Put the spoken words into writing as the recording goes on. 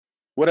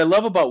what I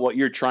love about what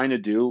you're trying to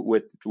do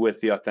with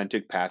the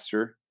authentic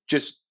pastor,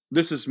 just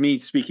this is me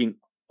speaking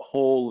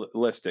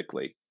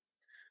holistically.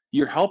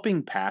 You're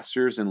helping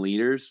pastors and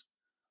leaders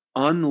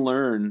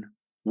unlearn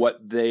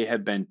what they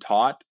have been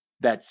taught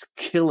that's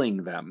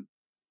killing them.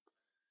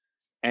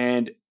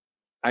 And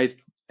I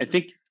I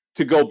think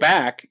to go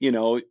back,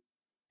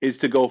 is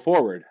to go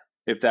forward,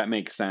 if that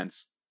makes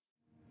sense.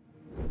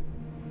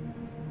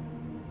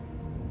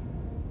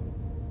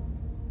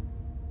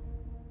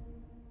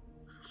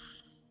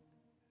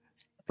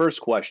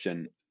 First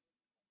question.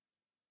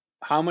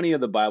 How many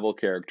of the Bible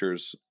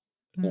characters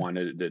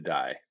wanted to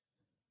die?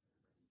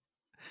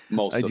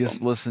 Most I of just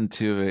them. listened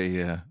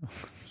to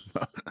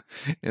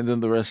and then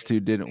the rest who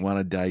didn't want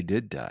to die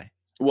did die.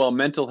 Well,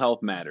 mental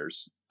health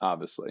matters,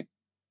 obviously.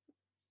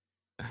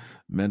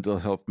 Mental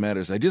health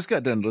matters. I just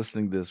got done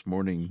listening this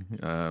morning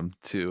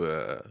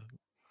to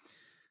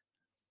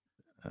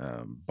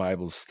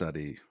Bible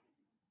study,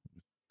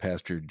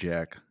 Pastor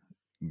Jack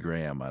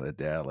Graham out of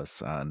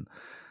Dallas on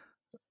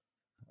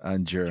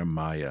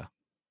Jeremiah,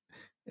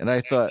 and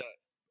I thought,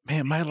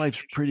 man, my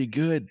life's pretty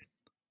good.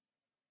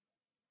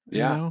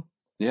 Yeah.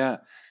 Yeah.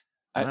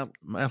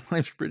 My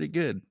life's pretty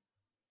good.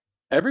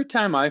 Every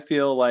time I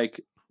feel like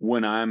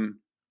when I'm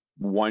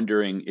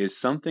wondering, is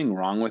something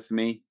wrong with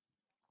me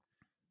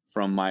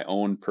from my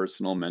own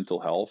personal mental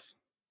health,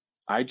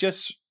 I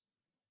just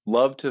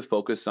love to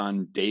focus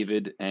on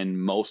David and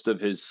most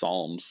of his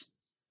Psalms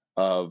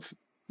of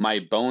my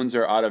bones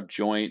are out of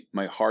joint,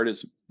 my heart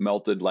is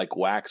melted like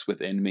wax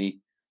within me.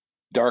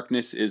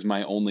 Darkness is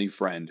my only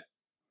friend.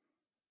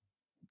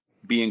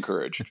 Be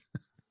encouraged.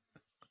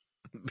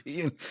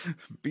 Be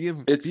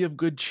of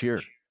good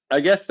cheer. I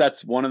guess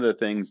that's one of the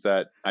things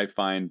that I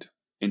find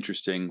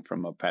interesting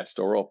from a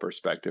pastoral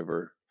perspective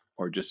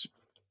or just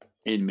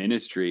in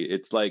ministry.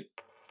 It's like,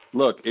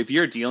 look, if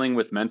you're dealing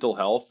with mental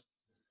health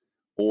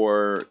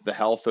or the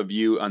health of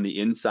you on the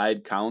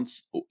inside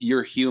counts,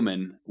 you're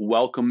human.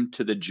 Welcome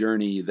to the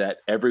journey that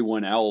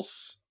everyone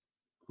else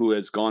who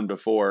has gone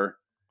before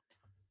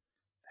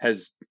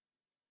has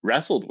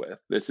wrestled with.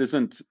 This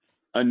isn't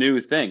a new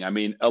thing. I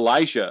mean,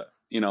 Elijah,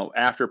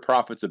 after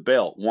prophets of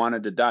Baal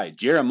wanted to die.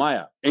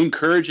 Jeremiah,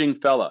 encouraging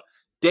fella.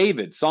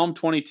 David, Psalm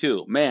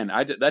 22. Man,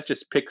 that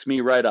just picks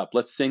me right up.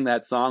 Let's sing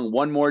that song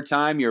one more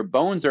time. Your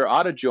bones are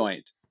out of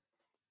joint.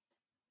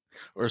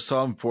 Or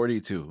Psalm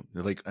 42.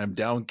 Like, I'm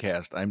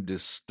downcast, I'm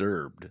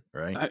disturbed,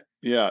 right?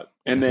 Yeah.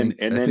 I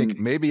think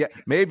maybe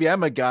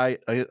I'm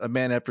a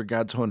man after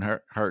God's own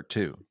heart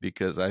too,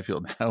 because I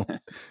feel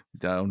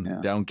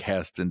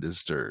downcast and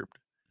disturbed.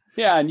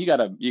 Yeah, and you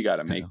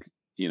gotta make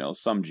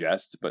some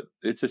jest, but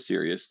it's a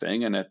serious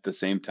thing. And at the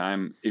same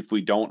time, if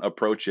we don't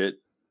approach it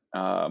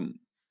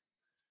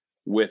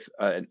with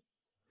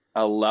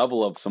a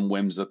level of some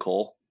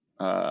whimsical,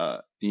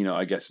 I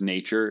guess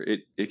nature,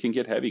 it can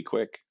get heavy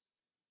quick.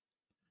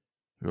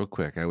 Real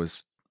quick,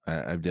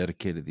 I've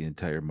dedicated the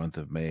entire month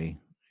of May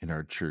in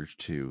our church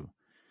to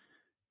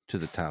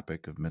the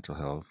topic of mental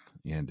health,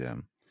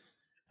 and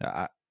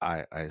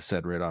I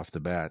said right off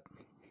the bat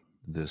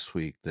this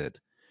week that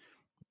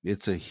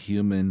it's a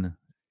human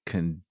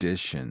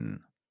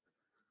condition.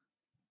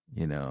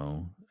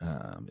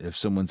 If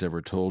someone's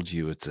ever told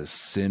you it's a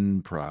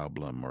sin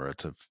problem or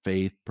it's a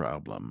faith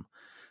problem,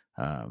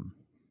 I'm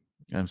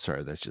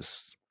sorry,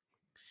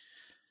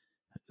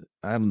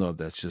 I don't know if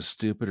that's just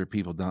stupid or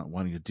people not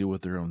wanting to deal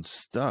with their own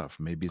stuff.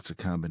 Maybe it's a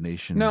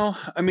combination. No,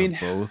 I mean, of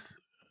both.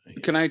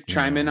 Can I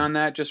chime in on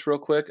that just real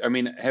quick? I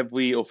mean, have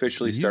we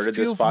officially started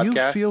this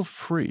podcast? You feel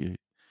free.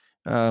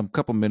 A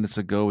couple minutes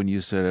ago when you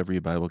said every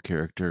Bible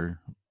character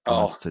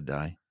wants to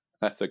die.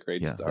 That's a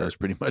great start. That's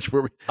pretty much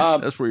where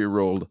that's where you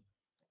rolled.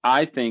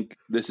 I think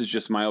this is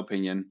just my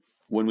opinion.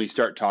 When we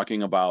start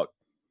talking about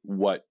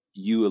what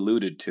you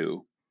alluded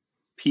to,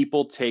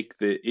 people take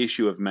the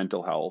issue of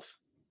mental health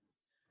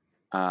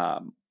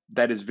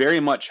that is very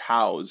much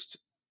housed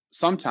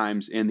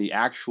sometimes in the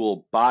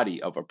actual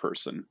body of a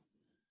person,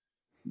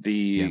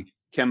 the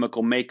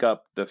chemical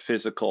makeup, the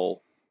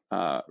physical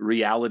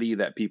reality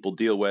that people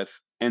deal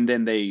with, and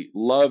then they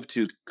love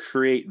to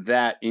create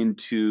that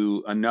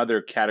into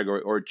another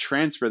category or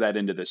transfer that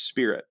into the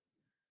spirit.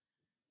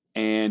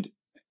 And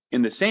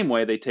in the same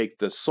way, they take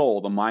the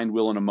soul, the mind,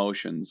 will, and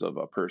emotions of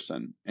a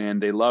person,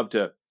 and they love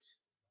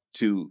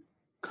to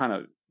kind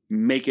of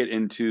make it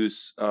into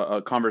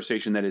a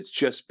conversation that it's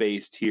just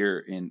based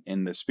here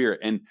in the spirit.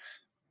 And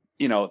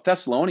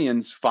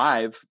Thessalonians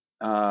 5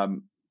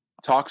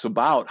 talks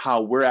about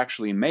how we're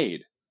actually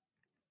made,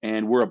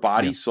 and we're a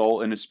body,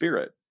 soul, and a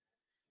spirit.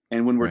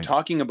 And when we're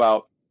talking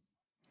about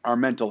our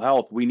mental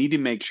health, we need to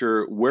make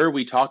sure where are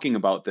we talking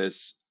about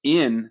this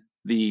in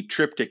the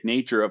triptych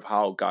nature of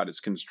how God has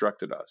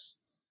constructed us.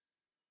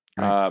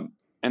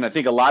 And I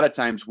think a lot of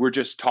times we're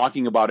just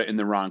talking about it in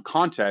the wrong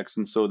context.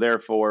 And so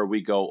therefore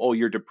we go, oh,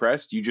 you're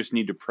depressed. You just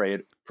need to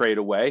pray it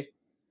away.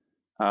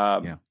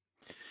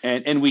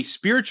 And we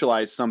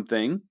spiritualize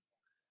something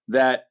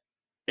that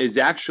is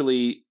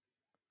actually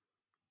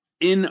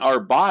in our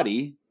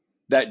body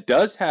that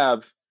does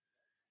have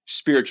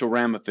spiritual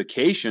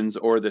ramifications,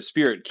 or the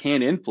spirit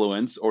can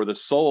influence, or the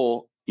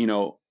soul,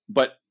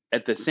 but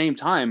at the same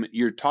time,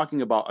 you're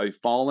talking about a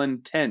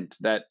fallen tent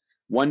that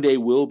one day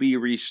will be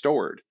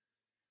restored.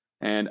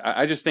 And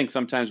I just think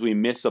sometimes we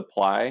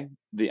misapply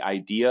the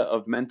idea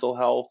of mental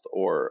health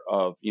or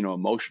of,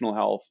 emotional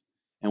health,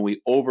 and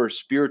we over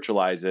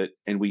spiritualize it,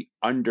 and we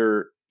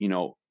under,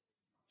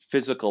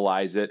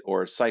 physicalize it,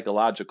 or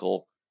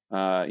psychological,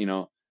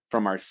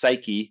 from our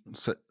psyche,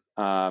 So,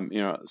 I thought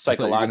you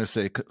were going to psychological.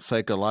 say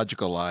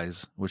psychological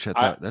lies, which I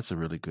I, thought that's a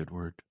really good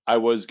word. I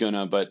was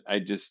gonna, but I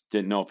just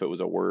didn't know if it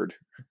was a word.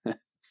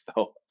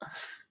 So,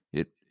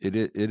 It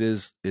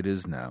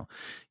is now.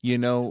 You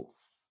know,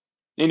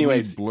 we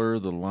anyways, blur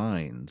the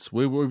lines.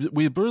 We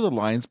blur the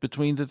lines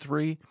between the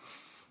three,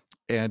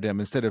 and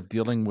instead of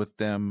dealing with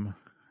them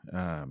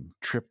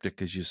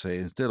triptych, as you say,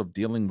 instead of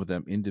dealing with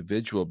them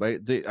individual,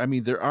 but they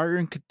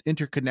are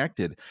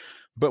interconnected.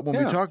 But when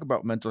we yeah, talk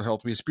about mental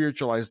health, we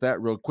spiritualize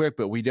that real quick,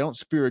 but we don't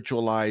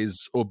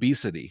spiritualize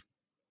obesity,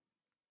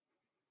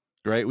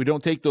 right? We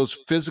don't take those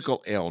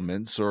physical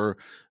ailments, or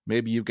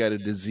maybe you've got a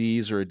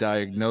disease or a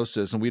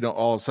diagnosis, and we don't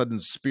all of a sudden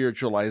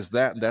spiritualize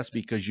that. And that's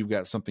because you've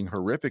got something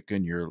horrific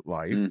in your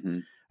life. hmm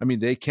I mean,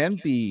 they can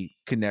be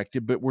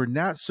connected, but we're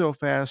not so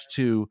fast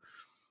to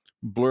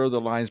blur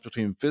the lines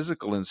between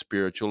physical and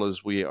spiritual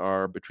as we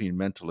are between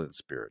mental and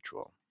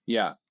spiritual.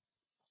 yeah,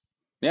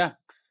 yeah.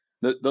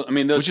 I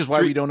mean, Which those is why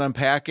we three. don't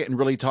unpack it and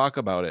really talk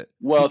about it,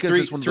 Well, because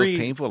it's one of those three.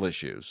 painful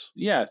issues.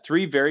 Yeah,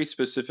 three very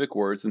specific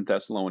words in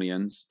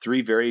Thessalonians,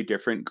 three very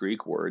different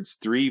Greek words,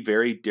 three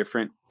very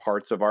different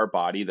parts of our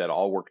body that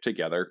all work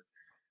together.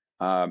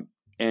 Um,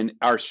 and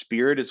our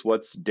spirit is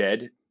what's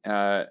dead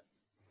and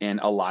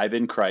alive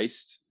in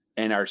Christ,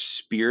 and our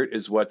spirit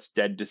is what's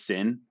dead to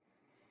sin.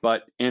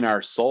 But in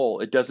our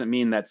soul, it doesn't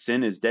mean that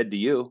sin is dead to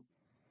you.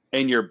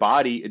 In your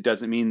body, it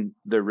doesn't mean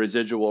the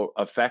residual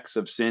effects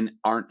of sin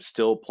aren't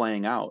still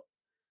playing out.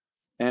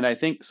 And I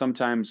think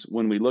sometimes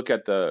when we look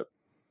at the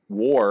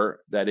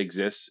war that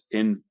exists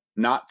in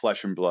not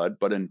flesh and blood,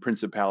 but in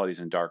principalities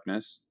and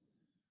darkness,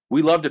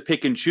 we love to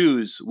pick and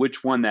choose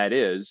which one that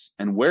is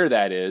and where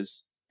that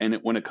is. And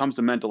when it comes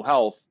to mental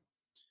health,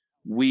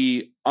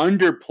 we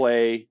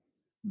underplay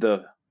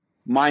the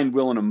mind,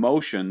 will, and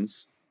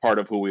emotions part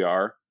of who we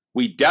are.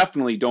 We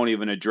definitely don't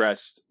even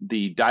address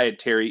the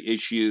dietary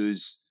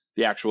issues,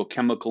 the actual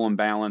chemical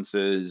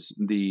imbalances,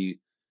 the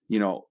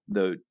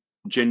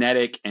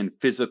genetic and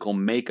physical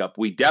makeup.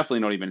 We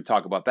definitely don't even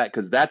talk about that,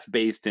 because that's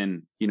based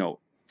in,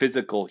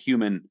 physical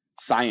human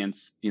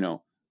science,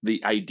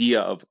 the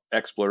idea of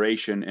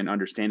exploration and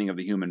understanding of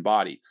the human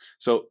body.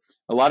 So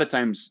a lot of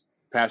times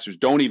pastors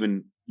don't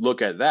even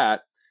look at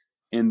that,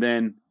 and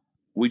then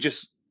we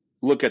just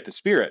look at the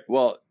spirit.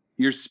 Well,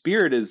 your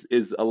spirit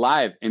is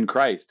alive in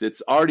Christ.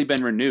 It's already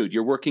been renewed.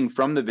 You're working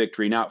from the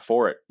victory, not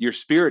for it. Your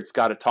spirit's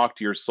got to talk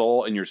to your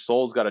soul, and your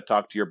soul's got to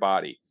talk to your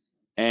body.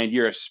 And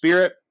you're a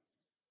spirit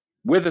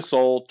with a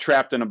soul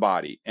trapped in a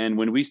body. And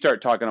when we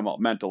start talking about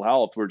mental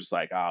health, we're just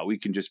like, we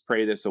can just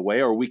pray this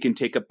away, or we can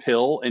take a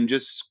pill and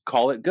just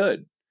call it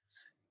good.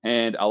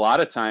 And a lot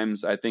of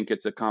times, I think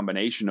it's a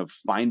combination of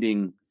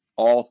finding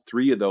all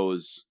three of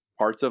those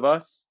parts of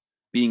us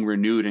being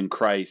renewed in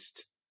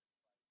Christ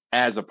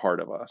as a part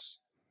of us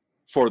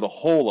for the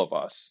whole of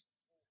us.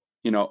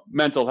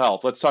 Mental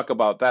health. Let's talk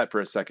about that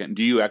for a second.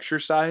 Do you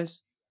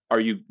exercise? Are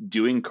you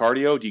doing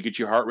cardio? Do you get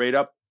your heart rate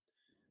up,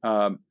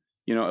 at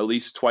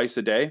least twice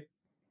a day,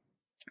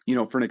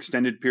 for an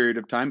extended period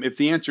of time? If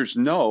the answer is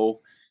no,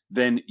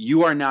 then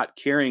you are not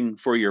caring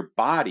for your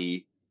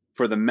body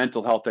for the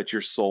mental health that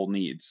your soul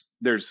needs.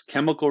 There's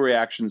chemical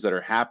reactions that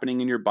are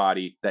happening in your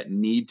body that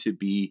need to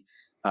be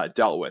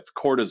dealt with.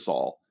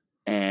 Cortisol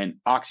and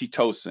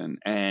oxytocin,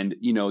 and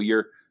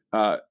your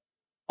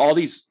all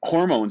these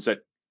hormones that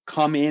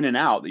come in and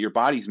out that your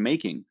body's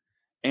making.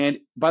 And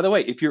by the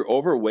way, if you're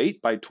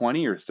overweight by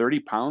 20 or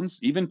 30 pounds,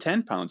 even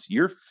 10 pounds,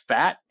 your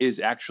fat is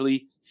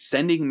actually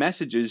sending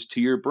messages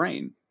to your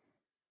brain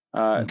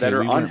Okay, that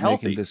are we weren't making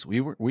unhealthy. this.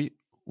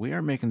 We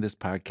are making this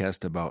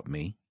podcast about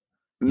me.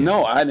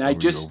 No, I Are you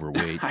just,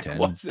 overweight, I 10,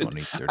 wasn't,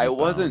 20, I 30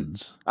 wasn't,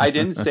 pounds? I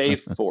didn't say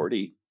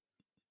 40.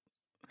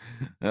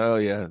 Oh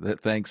yeah,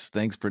 thanks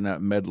for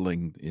not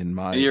meddling in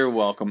my You're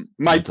welcome.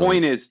 My mental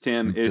point is,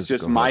 Tim, and is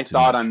just physical my health too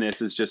thought on much.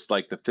 this is just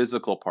like the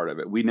physical part of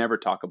it. We never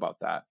talk about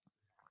that.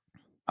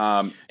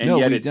 And No,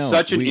 yet we it's don't.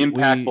 such an We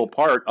impactful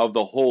part of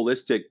the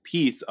holistic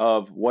piece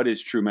of what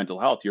is true mental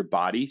health: your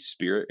body,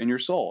 spirit, and your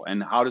soul.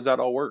 And how does that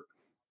all work?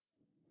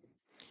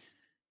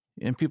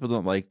 and people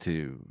don't like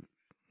to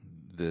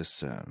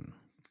this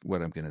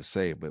what I'm going to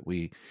say, but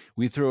we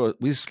we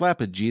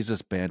slap a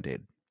Jesus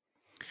band-aid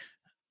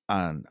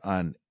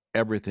on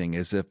everything,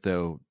 as if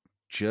though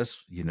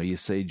just you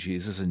say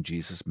Jesus and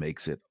Jesus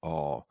makes it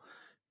all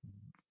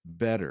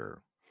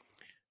better.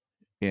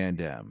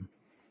 And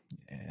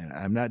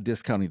I'm not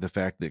discounting the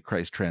fact that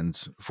Christ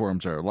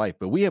transforms our life,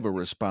 but we have a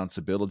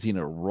responsibility and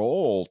a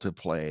role to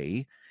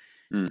play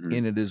Mm-hmm.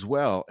 in it as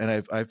well.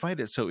 And I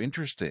find it so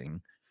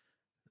interesting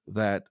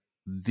that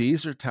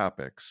these are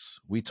topics.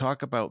 We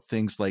talk about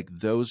things like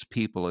those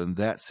people in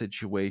that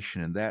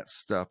situation and that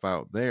stuff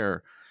out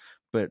there,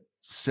 but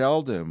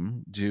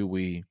seldom do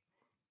we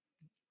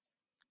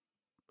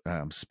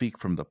speak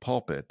from the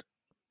pulpit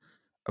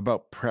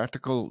about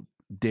practical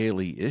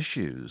daily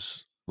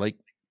issues like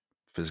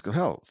physical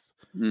health.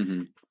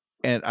 Mm-hmm.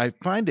 And I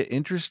find it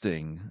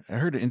interesting. I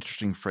heard an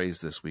interesting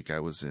phrase this week. I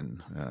was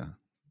in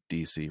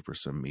DC for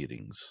some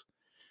meetings,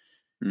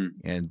 Mm.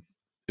 and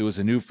it was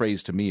a new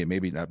phrase to me. It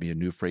maybe not be a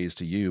new phrase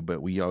to you,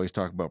 but we always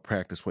talk about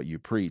practice what you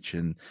preach.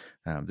 And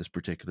this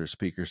particular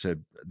speaker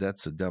said,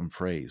 that's a dumb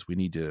phrase. We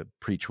need to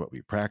preach what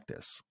we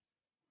practice.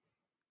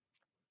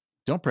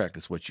 Don't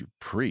practice what you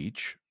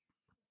preach.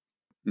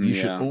 You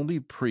should Yeah. only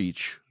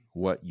preach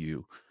what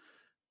you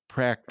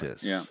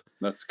practice. Yeah,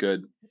 that's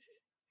good.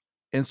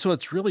 And so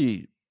it's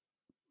really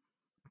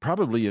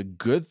probably a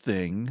good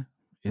thing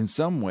in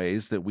some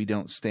ways that we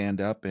don't stand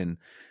up and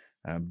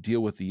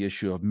deal with the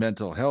issue of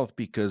mental health,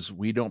 because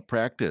we don't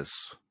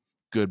practice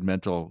good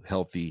mental,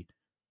 healthy,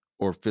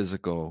 or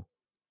physical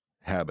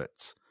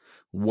habits.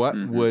 What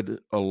Mm-hmm.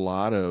 would a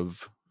lot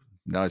of,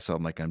 now I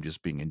sound like I'm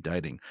just being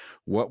indicting,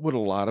 what would a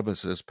lot of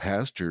us as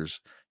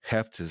pastors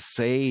have to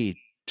say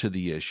to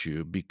the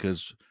issue,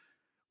 because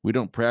we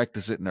don't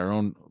practice it in our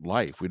own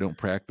life? We don't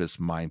practice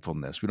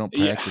mindfulness. We don't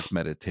Yeah, practice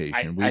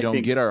meditation. We I don't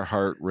think. get our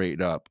heart rate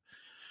up.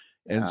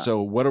 And Yeah.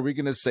 so what are we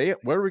going to say?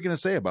 What are we going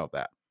to say about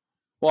that?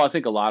 Well, I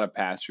think a lot of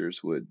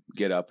pastors would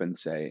get up and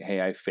say,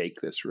 "Hey, I fake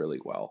this really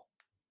well."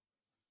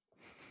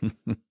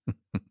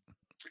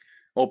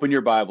 Open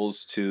your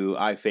Bibles to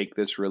 "I fake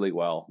this really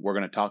well." We're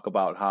going to talk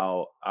about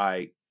how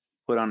I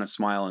put on a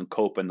smile and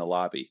cope in the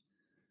lobby,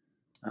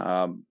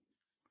 um,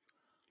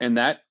 and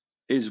that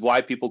is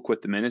why people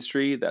quit the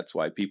ministry. That's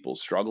why people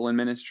struggle in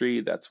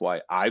ministry. That's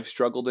why I've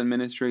struggled in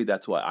ministry.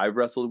 That's why I've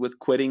wrestled with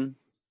quitting.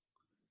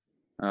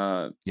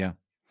 Uh, Yeah.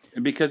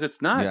 because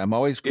it's not. Yeah. I'm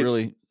always It's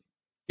really,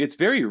 it's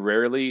very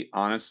rarely,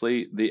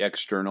 honestly, the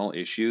external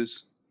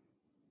issues.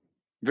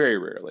 Very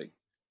rarely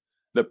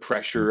the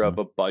pressure mhm. of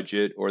a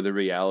budget or the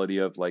reality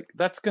of like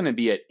that's going to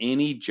be at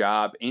any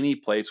job, any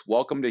place.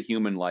 Welcome to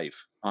human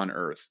life on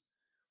earth.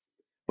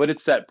 But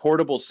it's that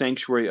portable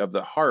sanctuary of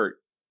the heart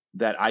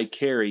that I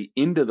carry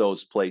into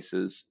those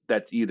places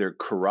that's either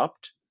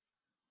corrupt,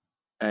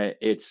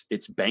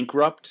 it's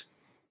bankrupt,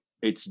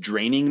 it's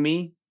draining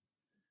me,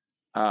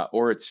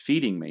 or it's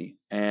feeding me.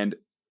 And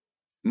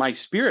my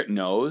spirit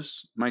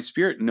knows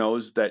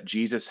that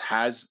Jesus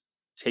has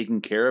taken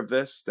care of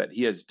this, that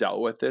he has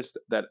dealt with this,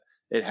 that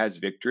it has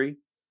victory.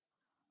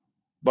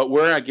 But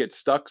where I get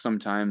stuck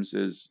sometimes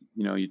is,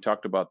 you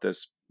talked about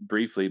this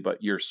briefly,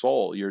 but your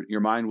soul, your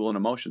mind, will, and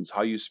emotions,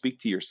 how you speak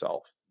to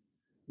yourself.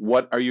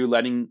 What are you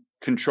letting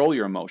control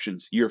your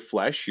emotions? Your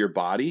flesh, your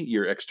body,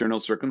 your external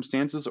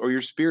circumstances, or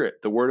your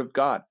spirit, the word of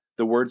God,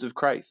 the words of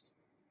Christ?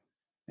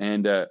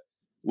 And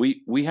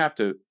we have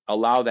to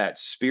allow that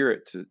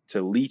spirit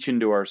to leach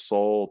into our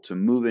soul, to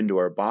move into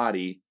our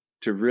body,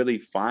 to really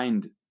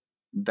find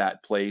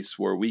that place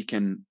where we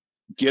can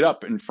get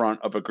up in front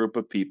of a group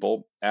of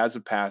people as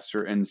a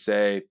pastor and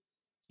say,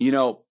 you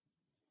know,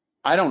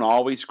 I don't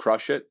always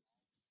crush it.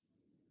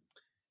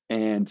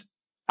 And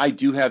I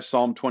do have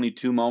Psalm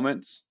 22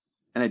 moments,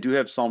 and I do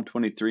have Psalm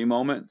 23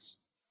 moments.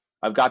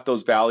 I've got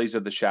those valleys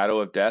of the shadow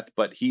of death,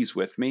 but he's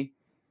with me.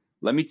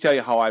 Let me tell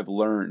you how I've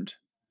learned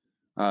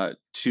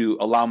to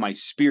allow my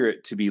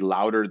spirit to be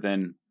louder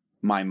than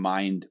my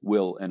mind,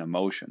 will, and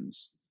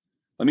emotions.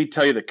 Let me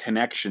tell you the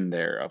connection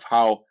there of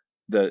how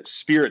the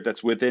spirit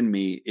that's within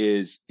me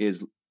is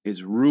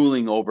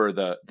ruling over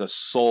the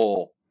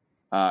soul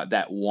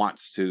that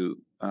wants to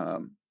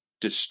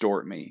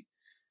distort me.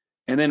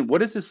 And then what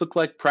does this look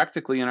like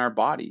practically in our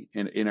body,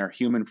 in our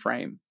human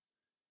frame?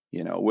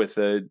 With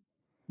the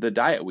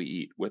diet we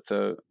eat, with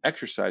the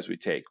exercise we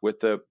take,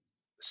 with the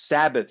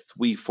Sabbaths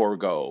we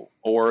forego,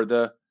 or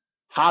the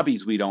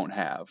hobbies we don't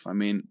have. I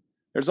mean,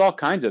 there's all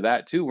kinds of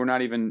that too. We're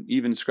not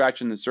even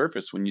scratching the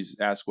surface. When you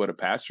ask what a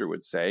pastor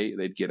would say,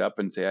 they'd get up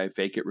and say, "I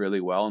fake it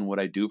really well, and what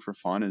I do for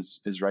fun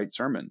is write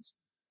sermons,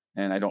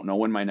 and I don't know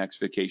when my next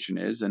vacation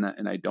is, and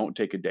I don't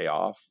take a day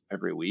off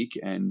every week,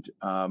 and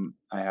I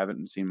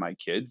haven't seen my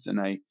kids,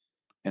 and I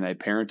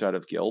parent out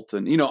of guilt,"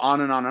 and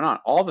on and on and on.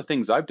 All the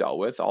things I've dealt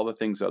with, all the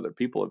things other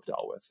people have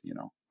dealt with.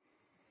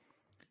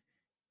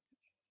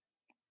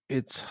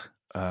 It's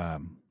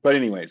But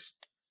anyways,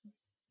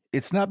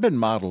 it's not been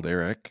modeled,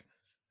 Eric.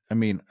 I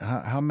mean,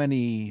 how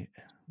many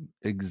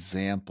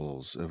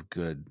examples of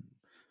good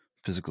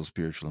physical,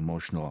 spiritual,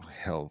 emotional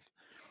health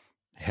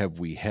have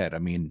we had? I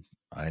mean,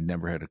 I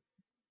never had a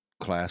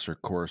class or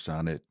course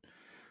on it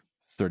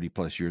 30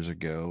 plus years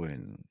ago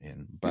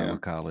in Bible yeah,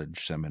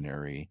 college,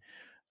 seminary.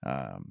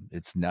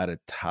 It's not a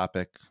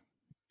topic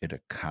at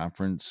a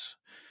conference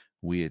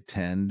we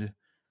attend.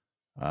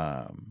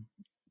 Um,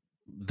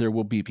 there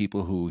will be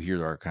people who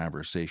hear our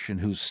conversation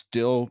who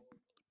still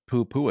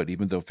poo-poo it,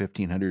 even though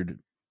 1,500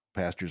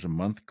 pastors a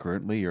month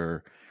currently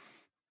are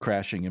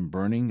crashing and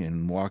burning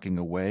and walking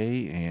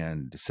away,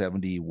 and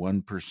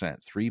 71%,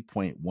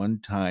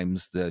 3.1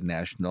 times the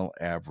national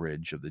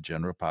average of the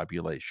general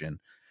population,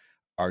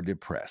 are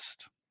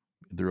depressed,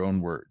 their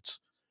own words.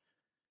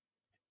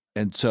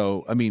 And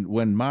so, I mean,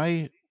 when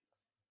my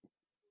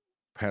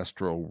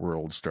pastoral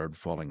world started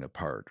falling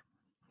apart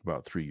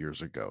about 3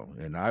 years ago,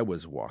 and I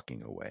was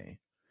walking away,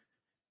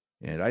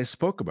 and I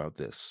spoke about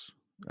this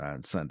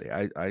on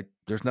Sunday.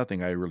 There's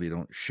nothing I really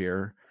don't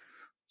share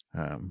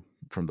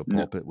from the No,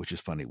 pulpit, which is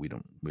funny. We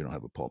don't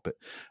have a pulpit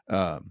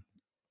um,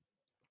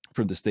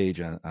 from the stage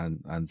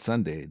on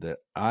Sunday, that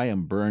I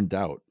am burned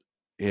out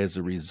as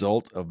a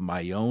result of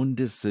my own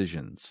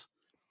decisions.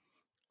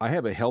 I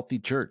have a healthy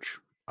church.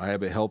 I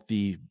have a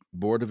healthy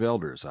board of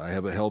elders. I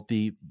have a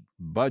healthy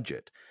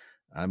budget.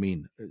 I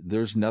mean,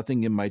 there's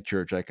nothing in my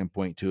church I can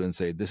point to and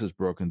say, this is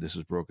broken, this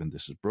is broken,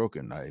 this is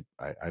broken.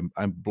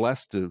 I'm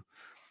blessed to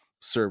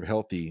serve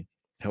healthy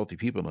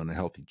people in a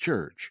healthy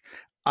church.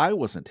 I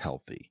wasn't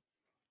healthy.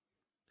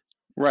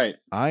 right.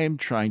 I am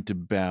trying to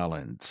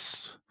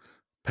balance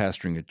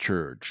pastoring a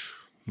church,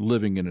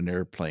 living in an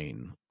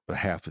airplane a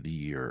half of the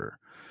year,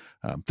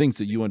 things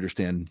that you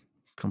understand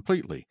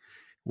completely,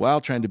 while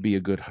trying to be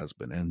a good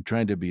husband and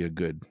trying to be a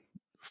good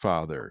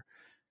father.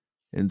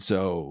 And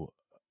so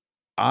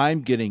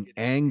I'm getting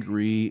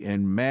angry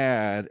and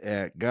mad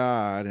at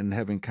God and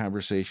having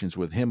conversations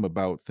with him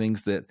about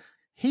things that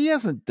he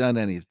hasn't done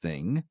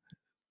anything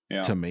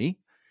Yeah. to me.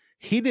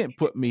 He didn't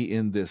put me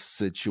in this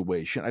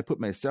situation. I put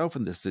myself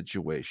in this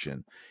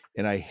situation,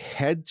 and I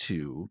had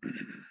to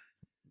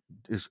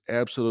just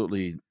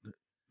absolutely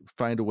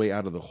find a way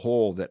out of the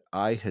hole that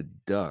I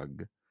had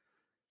dug.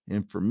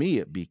 And for me,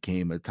 it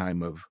became a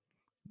time of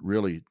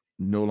really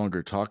no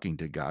longer talking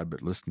to God,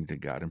 but listening to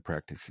God and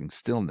practicing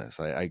stillness.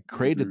 I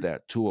created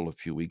that tool a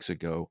few weeks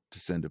ago to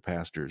send to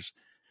pastors.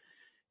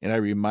 And I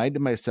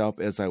reminded myself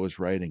as I was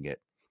writing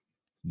it,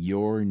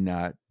 you're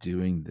not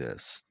doing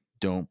this.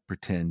 Don't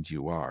pretend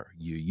you are.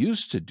 You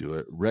used to do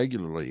it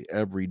regularly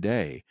every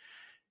day.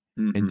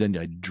 And then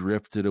I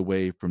drifted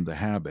away from the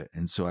habit.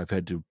 And so I've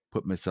had to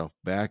put myself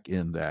back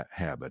in that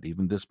habit.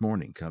 Even this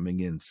morning, coming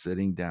in,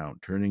 sitting down,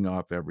 turning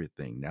off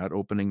everything, not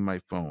opening my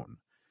phone,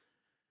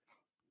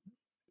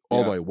 Yeah.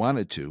 although I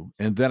wanted to.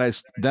 And then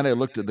I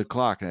looked at the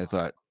clock and I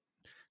thought,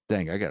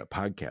 dang, I got a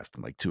podcast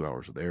in like 2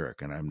 hours with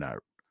Eric, and I'm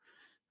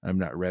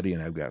not ready,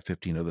 and I've got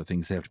 15 other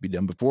things that have to be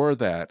done before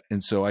that.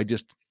 And so I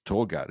just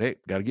told God, hey,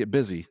 got to get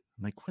busy.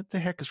 I'm like, what the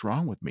heck is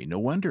wrong with me? No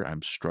wonder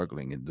I'm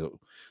struggling in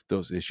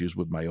those issues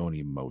with my own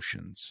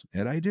emotions.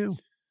 And I do.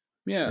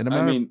 Yeah. And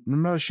I mean,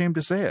 I'm not ashamed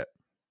to say it.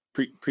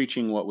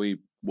 preaching what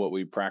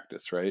we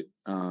practice, right?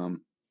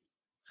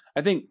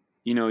 I think,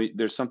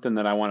 there's something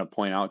that I want to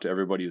point out to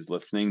everybody who's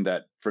listening,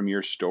 that from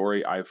your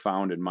story, I've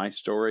found in my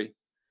story,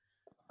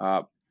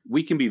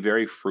 we can be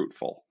very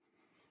fruitful.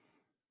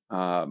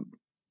 Um,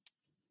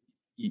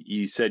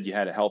 you said you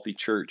had a healthy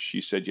church.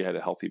 You said you had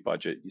a healthy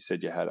budget. You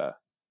said you had a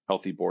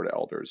healthy board of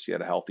elders. You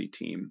had a healthy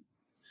team.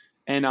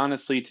 And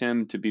honestly,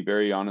 Tim, to be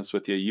very honest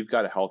with you, you've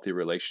got a healthy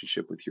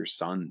relationship with your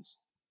sons.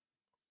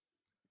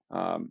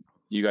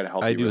 You got a I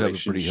healthy do have a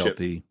pretty relationship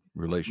healthy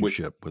with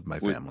relationship with my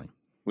with family.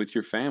 with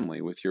your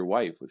family, with your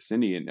wife, with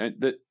Cindy, and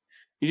that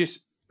you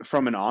just,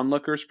 from an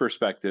onlooker's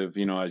perspective,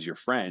 as your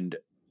friend,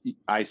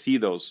 I see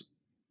those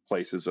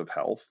places of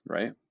health,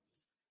 right?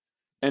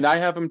 And I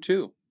have them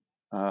too.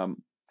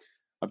 Um,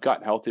 I've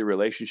got healthy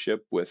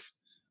relationship with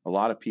a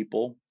lot of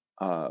people,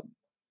 uh,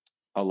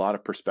 a lot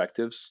of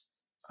perspectives.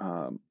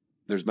 Um,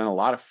 there's been a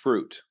lot of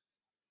fruit,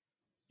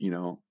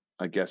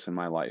 I guess, in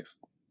my life.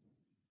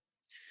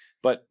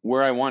 But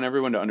where I want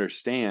everyone to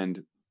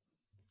understand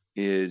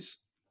is,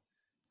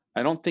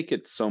 I don't think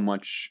it's so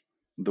much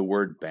the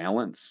word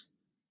balance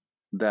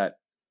that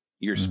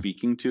you're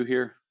speaking to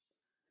here.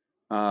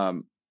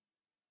 I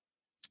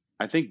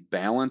think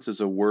balance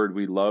is a word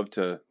we love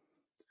to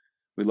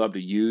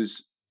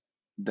use,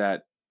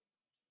 that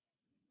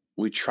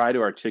we try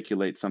to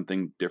articulate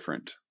something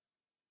different.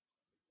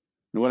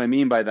 And what I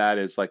mean by that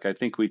is, like, I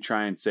think we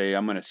try and say,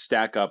 I'm going to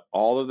stack up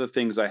all of the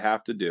things I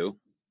have to do,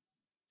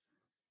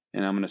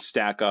 and I'm going to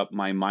stack up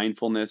my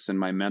mindfulness and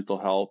my mental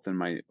health and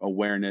my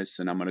awareness,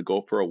 and I'm going to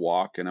go for a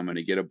walk, and I'm going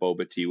to get a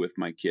boba tea with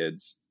my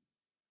kids,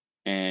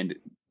 and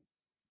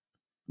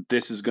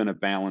this is going to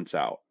balance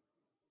out,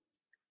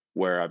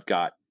 where I've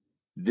got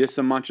this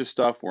a bunch of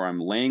stuff where I'm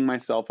laying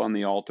myself on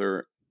the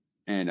altar,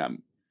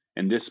 and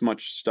this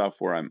much stuff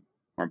where I'm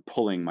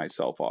pulling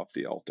myself off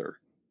the altar.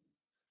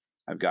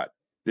 I've got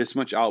this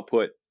much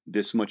output,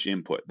 this much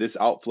input, this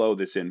outflow,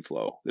 this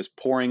inflow, this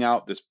pouring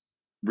out, this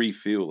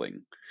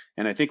refueling.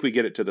 And I think we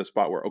get it to the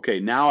spot where, okay,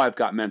 now I've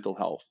got mental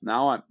health.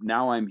 Now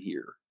I'm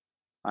here.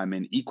 I'm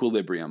in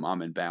equilibrium.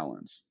 I'm in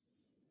balance.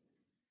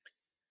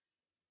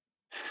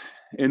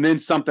 And then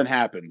something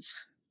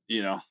happens,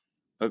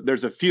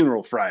 there's a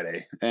funeral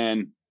Friday,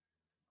 and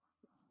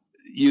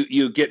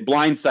you get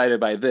blindsided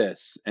by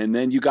this, and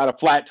then you got a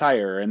flat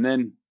tire, and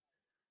then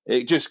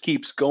it just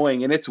keeps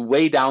going, and it's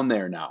way down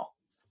there now.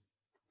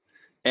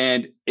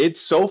 And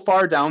it's so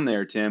far down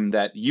there, Tim,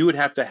 that you would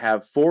have to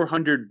have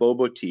 400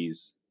 boba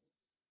teas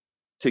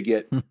to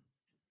get.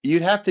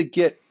 You'd have to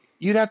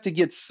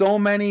get so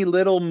many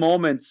little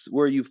moments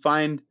where you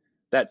find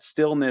that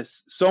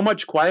stillness, so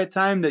much quiet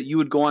time that you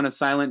would go on a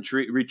silent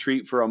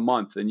retreat for a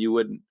month and you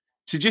wouldn't,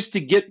 to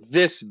get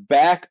this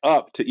back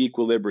up to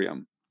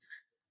equilibrium.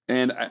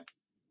 And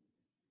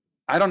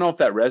I don't know if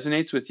that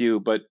resonates with you,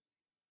 but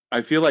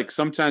I feel like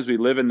sometimes we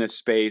live in this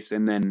space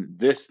and then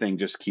this thing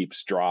just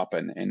keeps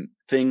dropping and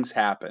things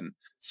happen.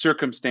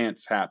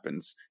 Circumstance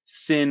happens.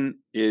 Sin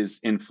is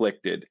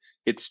inflicted.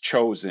 It's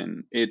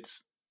chosen.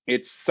 It's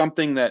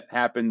something that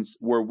happens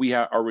where we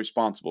are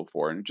responsible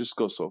for, and it just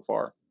goes so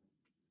far.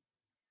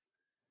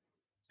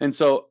 And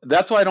so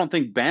that's why I don't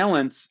think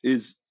balance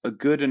is a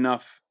good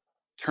enough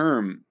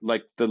term,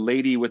 like the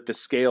lady with the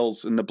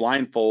scales and the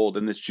blindfold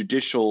and this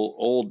judicial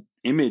old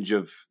image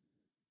of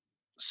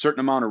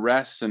certain amount of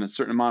rest and a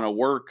certain amount of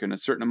work and a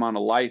certain amount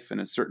of life and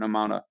a certain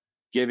amount of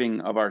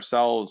giving of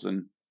ourselves.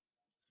 And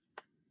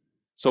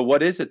so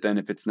what is it then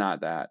if it's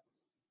not that?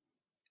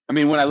 I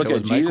mean, when I look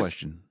That was at my Jesus,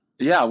 question.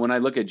 yeah, when I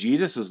look at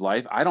Jesus's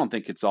life, I don't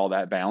think it's all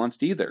that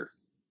balanced either.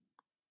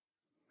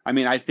 I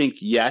mean, I think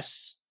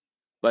yes,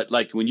 but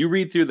like when you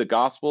read through the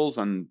Gospels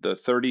on the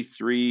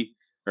 33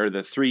 or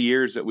the 3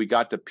 years that we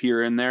got to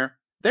peer in there,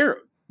 they're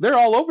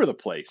all over the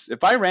place.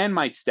 If I ran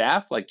my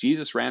staff like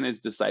Jesus ran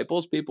his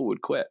disciples, people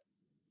would quit.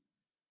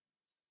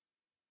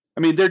 I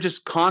mean, they're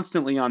just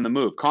constantly on the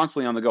move,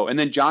 constantly on the go. And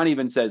then John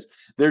even says,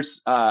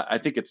 there's, I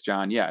think it's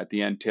John, yeah, at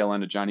the end, tail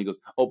end of John, he goes,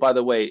 oh, by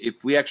the way,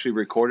 if we actually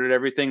recorded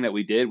everything that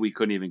we did, we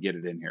couldn't even get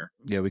it in here.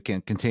 Yeah, we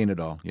can't contain it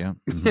all. Yeah.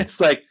 Mm-hmm. It's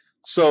like,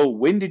 so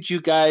when did you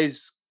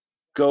guys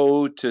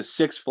go to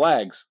Six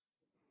Flags?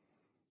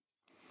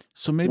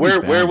 So maybe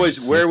Where balance.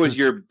 was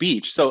your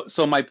beach?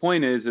 So my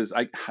point is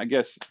I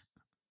guess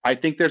I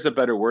think there's a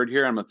better word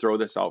here. I'm gonna throw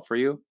this out for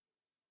you.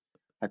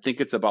 I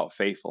think it's about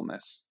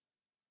faithfulness.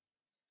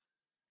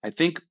 I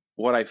think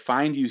what I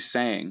find you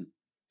saying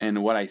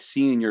and what I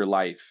see in your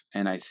life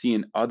and I see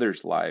in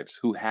others' lives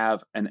who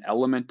have an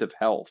element of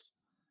health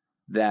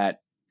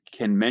that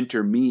can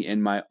mentor me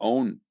in my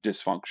own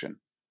dysfunction,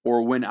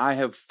 or when I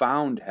have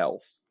found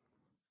health,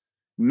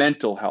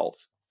 mental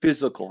health,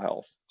 physical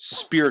health,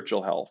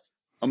 spiritual health,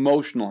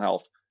 emotional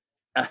health,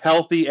 a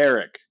healthy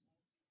Eric.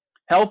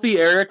 Healthy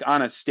Eric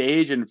on a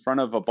stage in front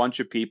of a bunch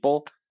of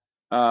people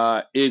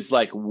is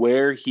like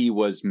where he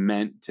was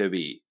meant to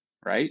be,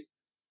 right?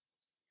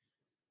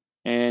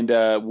 And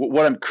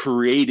what I'm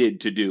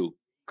created to do,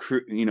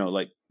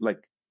 like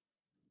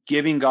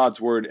giving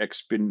God's word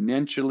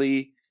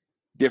exponentially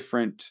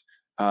different,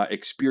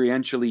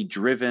 experientially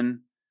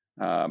driven,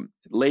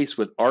 laced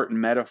with art and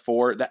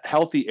metaphor. That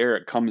healthy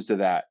Eric comes to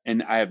that,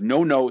 and I have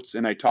no notes,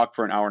 and I talk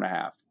for an hour and a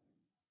half.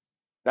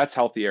 That's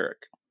healthy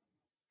Eric.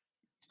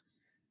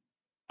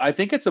 I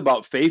think it's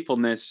about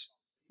faithfulness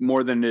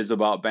more than it is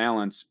about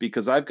balance,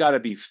 because I've got to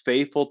be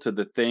faithful to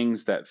the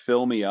things that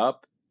fill me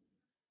up,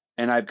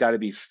 and I've got to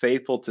be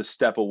faithful to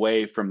step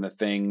away from the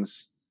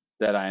things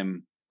that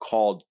I'm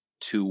called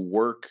to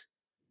work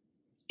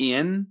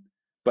in,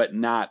 but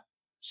not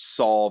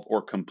solve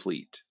or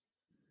complete.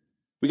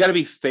 We got to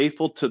be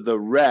faithful to the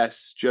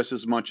rest just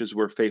as much as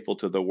we're faithful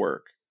to the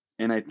work.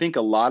 And I think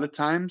a lot of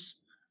times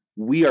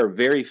we are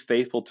very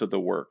faithful to the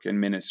work in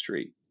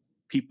ministry.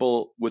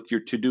 People with your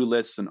to-do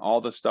lists and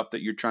all the stuff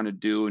that you're trying to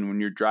do, and when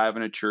you're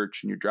driving a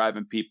church and you're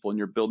driving people and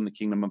you're building the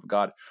kingdom of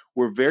God,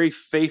 we're very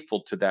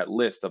faithful to that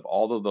list of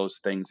all of those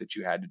things that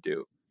you had to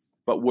do.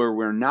 But where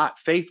we're not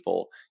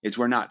faithful is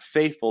we're not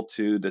faithful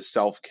to the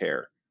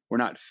self-care. We're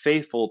not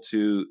faithful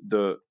to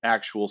the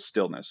actual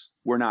stillness.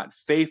 We're not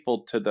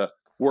faithful to the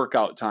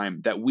workout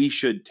time that we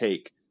should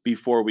take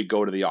before we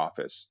go to the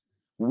office.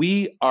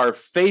 We are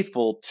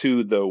faithful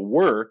to the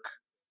work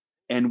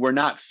and we're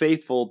not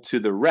faithful to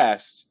the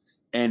rest.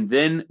 And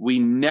then we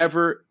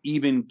never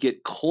even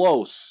get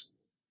close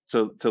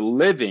to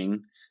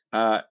living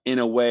in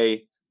a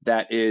way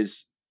that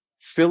is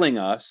filling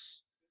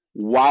us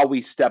while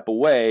we step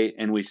away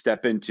and we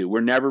step into.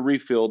 We're never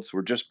refilled, so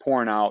we're just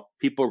pouring out.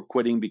 People are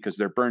quitting because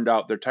they're burned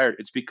out, they're tired.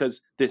 It's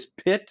because this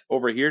pit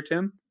over here,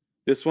 Tim,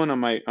 this one on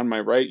my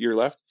right, your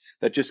left,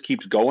 that just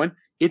keeps going.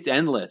 It's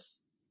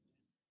endless.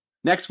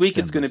 Next week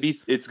it's going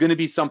to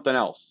be something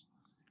else.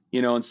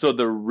 And so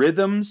the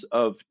rhythms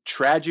of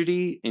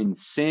tragedy and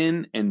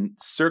sin and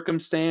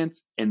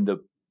circumstance and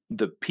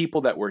the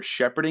people that we're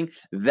shepherding,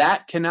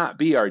 that cannot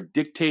be our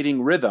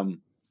dictating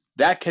rhythm.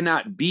 That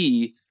cannot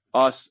be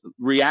us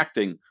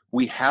reacting.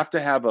 We have to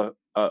have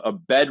a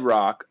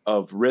bedrock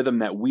of rhythm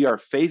that we are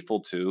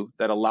faithful to,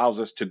 that allows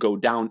us to go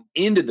down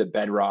into the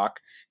bedrock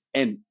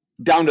and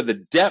down to the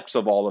depths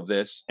of all of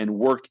this and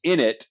work in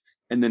it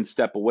and then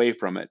step away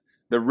from it.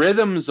 The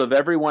rhythms of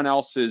everyone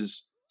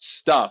else's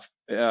stuff,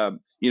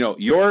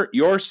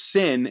 your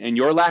sin and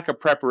your lack of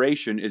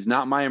preparation is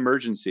not my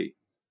emergency.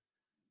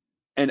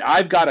 And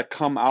I've got to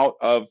come out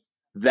of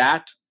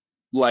that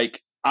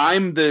like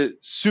I'm the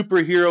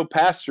superhero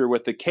pastor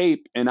with the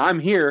cape and I'm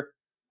here,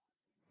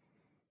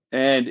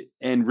 and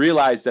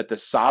realize that the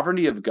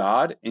sovereignty of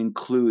God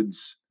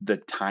includes the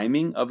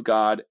timing of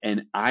God,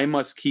 and I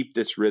must keep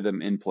this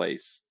rhythm in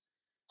place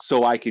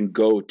so I can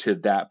go to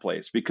that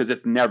place, because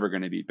it's never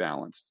going to be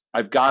balanced.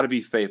 I've got to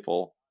be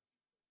faithful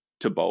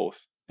to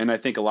both. And I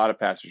think a lot of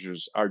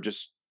pastors are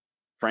just,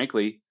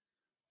 frankly,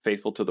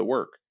 faithful to the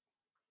work.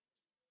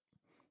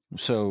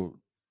 So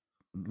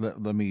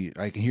let me,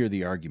 I can hear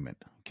the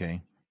argument,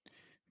 okay?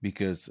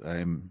 Because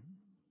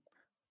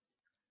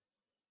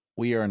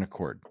we are in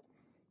accord.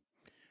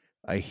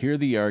 I hear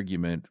the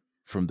argument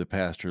from the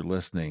pastor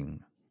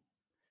listening,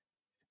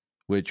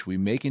 which we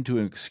make into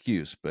an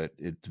excuse, but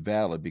it's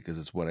valid because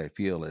it's what I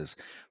feel is.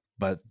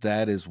 But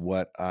that is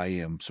what I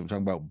am. So I'm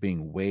talking about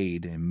being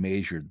weighed and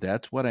measured.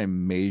 That's what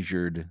I'm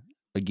measured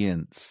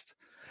against.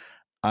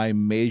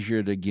 I'm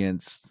measured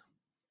against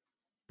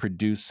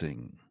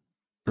producing,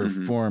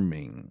 Mm-hmm.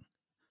 performing,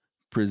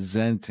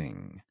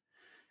 presenting.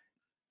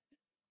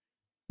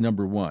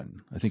 Number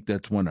one, I think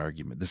that's one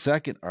argument. The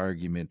second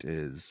argument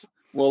is,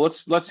 Well,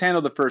 let's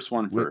handle the first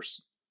one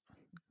first.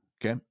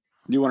 okay.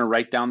 Do you want to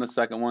write down the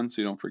second one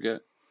so you don't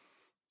forget?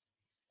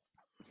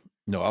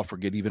 No, I'll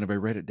forget even if I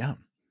write it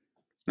down.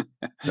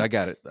 I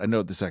got it. I know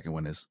what the second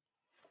one is.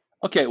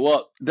 Okay,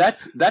 well,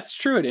 that's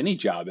true at any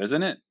job,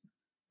 isn't it?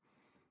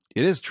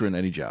 It is true in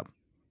any job.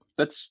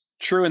 That's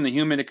true in the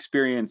human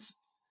experience.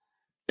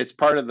 It's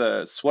part of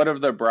the sweat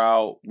of the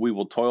brow. We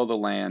will toil the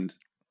land,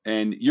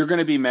 and you're going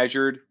to be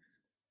measured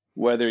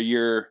whether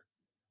you're.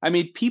 I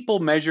mean, people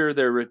measure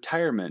their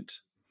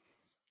retirement.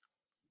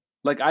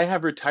 Like I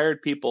have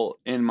retired people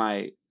in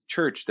my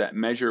church that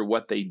measure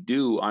what they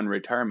do on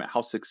retirement,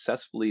 how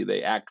successfully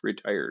they act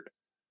retired.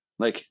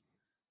 Like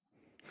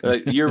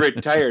you're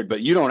retired,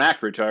 but you don't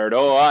act retired.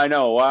 Oh, I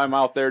know. I'm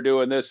out there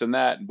doing this and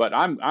that, but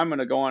I'm going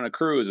to go on a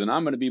cruise and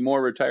I'm going to be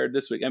more retired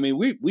this week. I mean,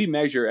 we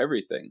measure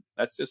everything.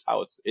 That's just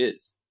how it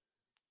is.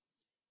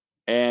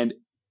 And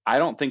I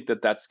don't think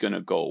that that's going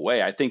to go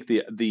away. I think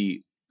the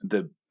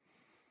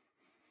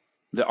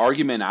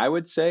argument I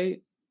would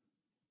say,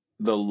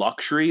 the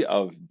luxury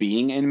of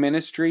being in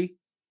ministry,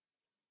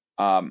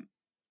 um,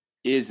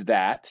 is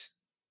that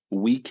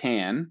we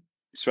can,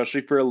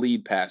 especially for a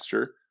lead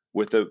pastor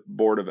with a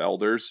board of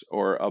elders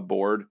or a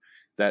board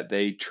that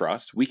they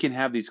trust, we can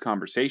have these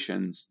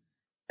conversations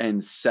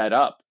and set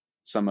up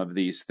some of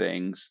these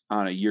things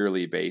on a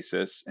yearly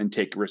basis and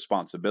take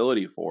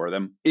responsibility for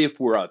them if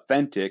we're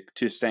authentic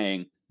to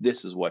saying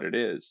this is what it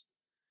is.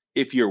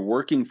 If you're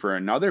working for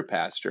another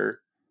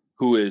pastor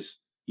who is,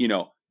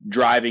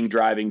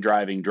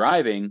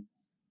 driving,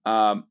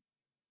 um,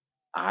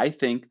 I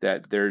think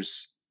that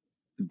there's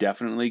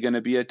definitely going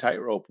to be a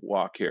tightrope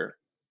walk here.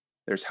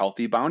 There's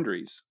healthy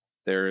boundaries.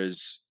 There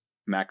is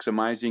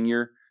maximizing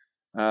your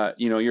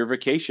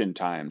vacation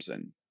times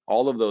and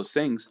all of those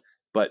things.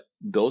 But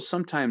those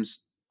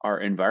sometimes are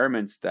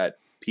environments that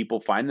people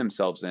find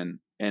themselves in,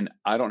 and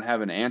I don't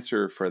have an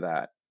answer for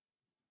that.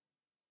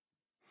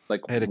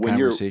 Like I had a when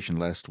you're, conversation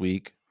last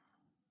week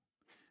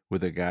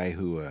with a guy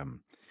who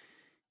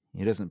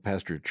he doesn't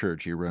pastor a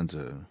church. He runs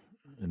a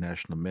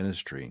national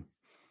ministry.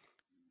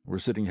 We're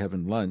sitting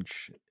having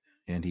lunch,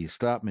 and he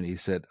stopped me and he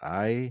said,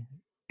 "I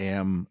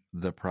am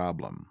the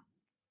problem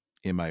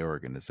in my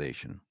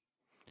organization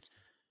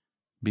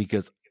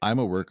because I'm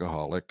a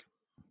workaholic.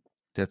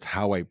 That's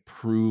how I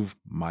prove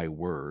my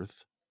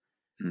worth.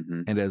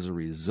 mm-hmm, And as a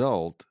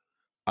result,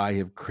 I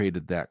have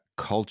created that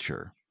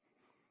culture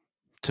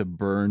to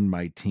burn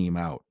my team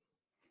out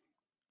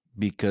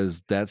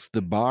because that's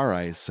the bar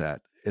I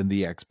set. And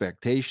the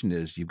expectation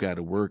is you've got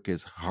to work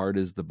as hard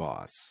as the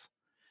boss.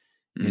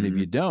 And if mm-hmm,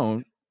 you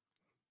don't,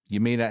 you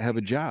may not have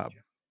a job."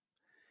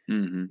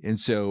 mm-hmm, And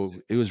so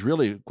it was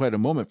really quite a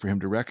moment for him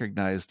to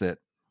recognize that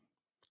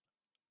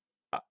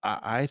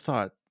I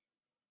thought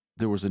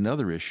there was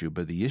another issue,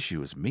 but the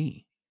issue is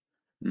me.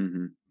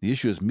 mm-hmm. The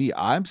issue is me.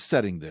 I'm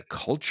setting the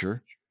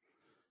culture.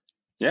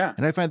 Yeah.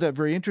 And I find that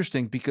very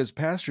interesting because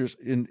pastors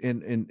in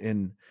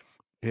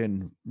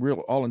real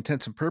all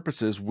intents and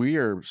purposes, we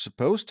are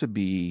supposed to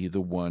be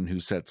the one who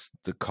sets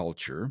the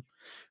culture,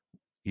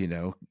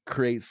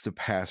 creates the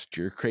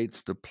pasture,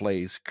 creates the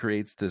place,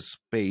 creates the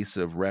space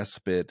of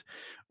respite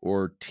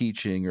or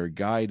teaching or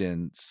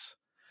guidance.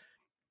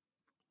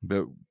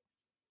 But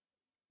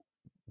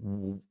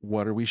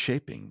what are we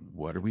shaping?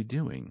 What are we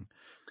doing?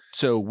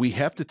 So we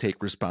have to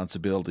take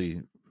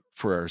responsibility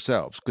for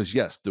ourselves because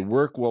yes, the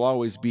work will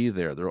always be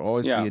there. There'll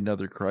always be Yeah.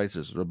 another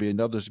crisis. There'll be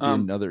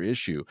Um, another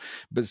issue,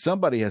 but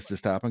somebody has to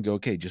stop and go,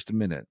 okay, just a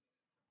minute.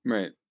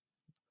 right.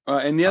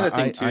 And the other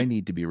thing I too,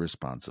 need to be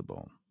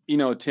responsible.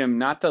 Tim,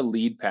 not the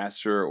lead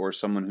pastor or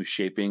someone who's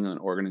shaping an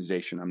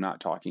organization. I'm not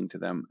talking to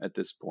them at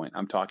this point.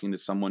 I'm talking to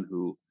someone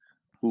who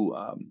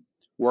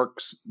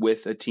works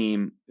with a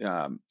team.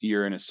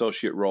 You're an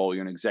associate role,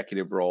 you're an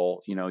executive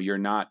role. You're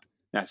not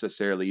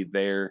necessarily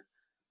there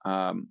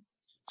um,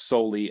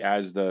 solely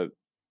as the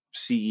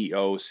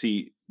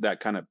CEO, that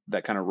kind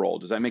of role.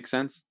 Does that make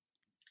sense?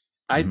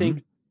 I Mm-hmm.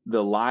 think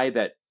the lie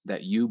that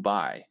you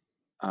buy,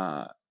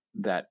 uh,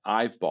 that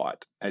I've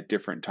bought at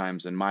different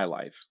times in my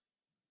life,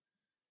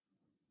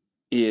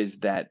 is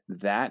that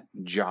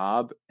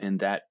job and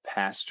that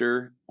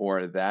pastor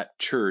or that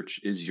church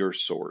is your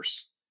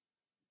source.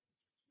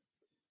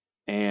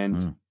 And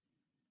Mm.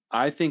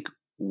 I think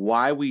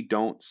why we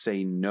don't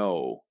say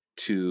no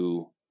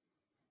to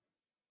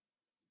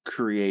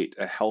create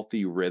a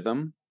healthy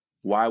rhythm,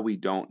 why we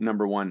don't,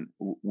 number one,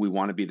 we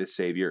want to be the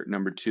savior.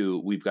 Number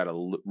two, we've got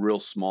a real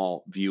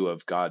small view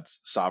of God's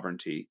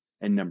sovereignty.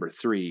 And number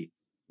three,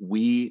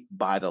 we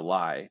buy the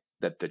lie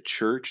that the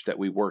church that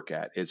we work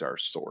at is our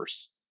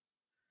source.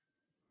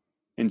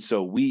 And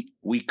so we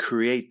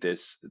create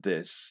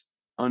this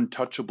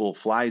untouchable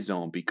fly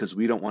zone because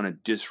we don't want to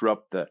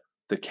disrupt the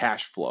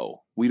cash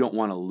flow. We don't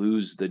want to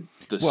lose the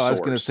Well, I was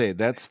going to source. say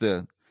that's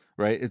the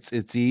right.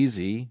 It's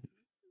easy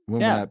when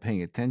we're Yeah. not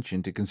paying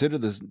attention to consider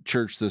the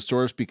church the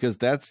source because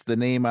that's the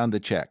name on the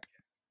check.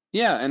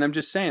 Yeah, and I'm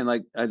just saying,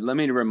 like, let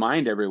me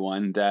remind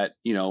everyone that,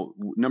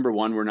 number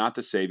one, we're not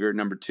the savior.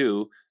 Number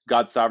two,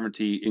 God's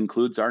sovereignty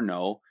includes our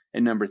no.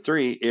 And number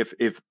three,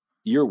 if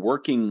you're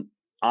working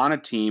on a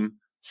team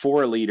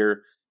for a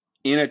leader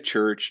in a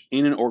church,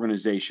 in an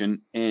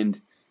organization, and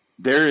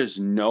there is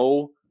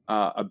no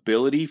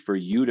ability for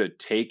you to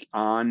take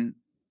on,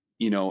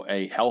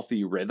 a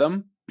healthy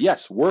rhythm,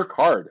 yes, work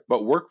hard,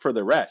 but work for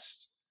the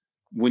rest.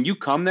 When you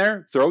come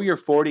there, throw your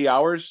 40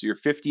 hours, your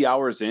 50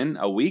 hours in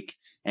a week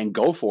and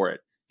go for it.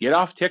 Get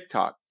off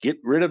TikTok. Get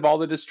rid of all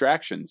the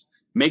distractions.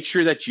 Make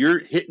sure that you're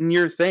hitting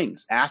your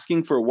things,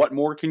 asking for what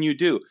more can you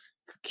do.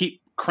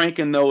 Keep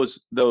cranking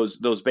those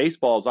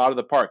baseballs out of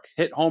the park.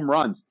 Hit home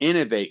runs.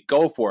 Innovate.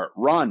 Go for it.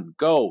 Run.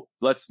 Go.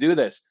 Let's do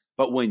this.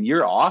 But when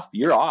you're off,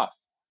 you're off.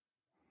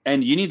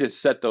 And you need to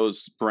set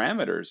those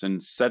parameters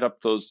and set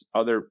up those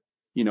other,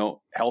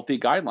 healthy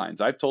guidelines.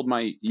 I've told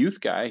my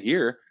youth guy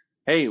here,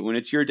 hey, when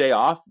it's your day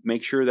off,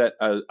 make sure that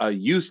a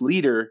youth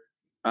leader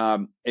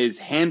is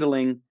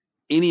handling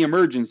any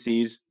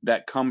emergencies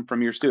that come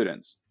from your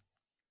students.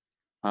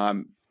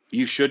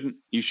 You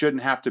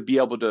shouldn't have to be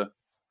able to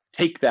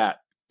take that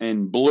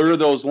and blur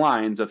those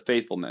lines of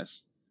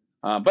faithfulness.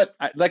 But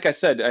like I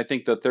said, I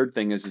think the third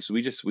thing is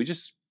we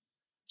just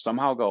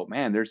somehow go,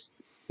 man, this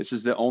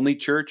is the only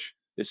church,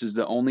 this is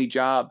the only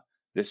job,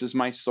 this is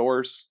my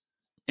source,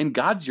 and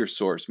God's your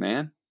source,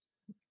 man.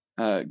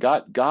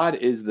 God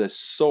is the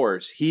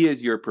source. He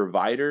is your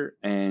provider,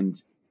 and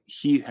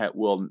He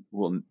will,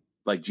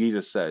 like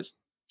Jesus says,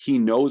 He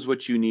knows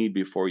what you need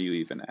before you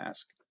even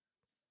ask.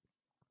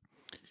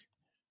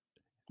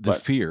 The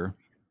fear,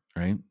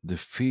 right? The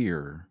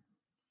fear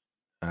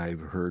I've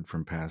heard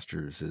from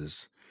pastors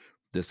is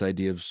this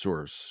idea of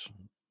source.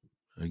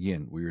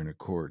 Again, we're in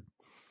accord.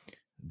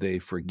 They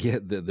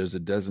forget that there's a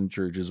dozen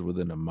churches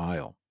within a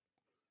mile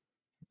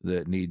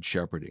that need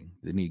shepherding,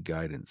 that need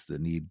guidance,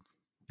 that need,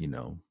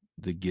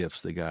 the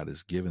gifts that God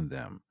has given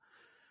them.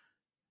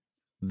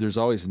 There's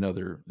always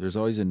another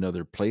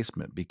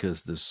placement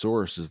because the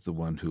source is the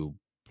one who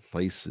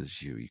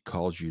places you. He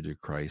calls you to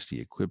Christ. He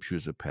equips you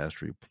as a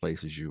pastor. He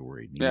places you where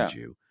he needs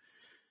you.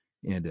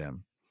 And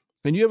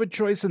you have a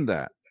choice in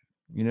that.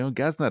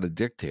 God's not a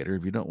dictator.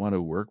 If you don't want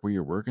to work where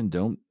you're working,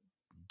 don't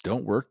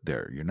work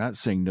there. You're not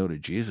saying no to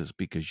Jesus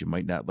because you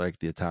might not like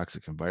the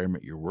toxic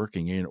environment you're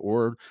working in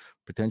or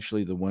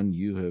potentially the one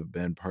you have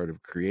been part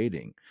of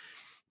creating.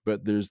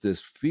 But there's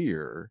this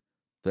fear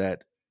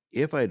that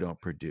if I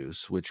don't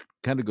produce, which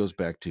kind of goes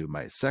back to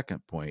my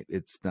second point,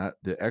 it's not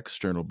the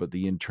external, but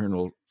the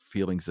internal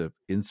feelings of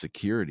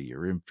insecurity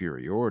or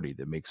inferiority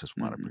that makes us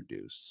want to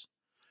produce.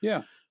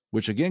 Yeah.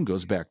 Which again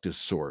goes back to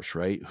source,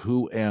 right?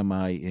 Who am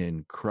I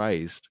in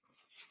Christ?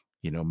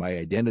 My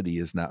identity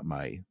is not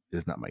my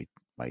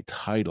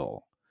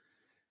title.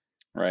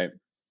 Right.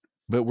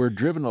 But we're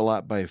driven a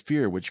lot by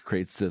fear, which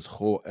creates this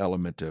whole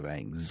element of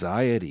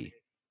anxiety.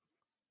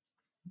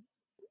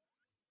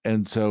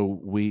 And so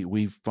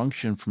we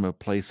function from a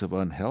place of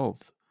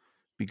unhealth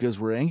because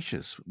we're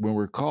anxious when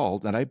we're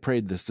called. And I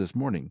prayed this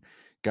morning.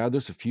 God,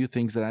 there's a few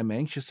things that I'm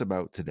anxious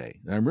about today.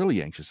 And I'm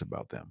really anxious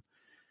about them.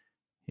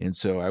 And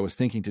so I was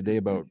thinking today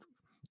about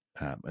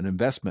an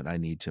investment I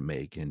need to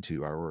make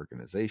into our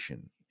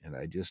organization. And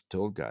I just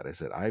told God, I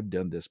said, I've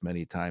done this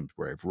many times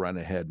where I've run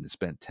ahead and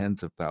spent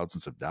tens of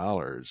thousands of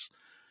dollars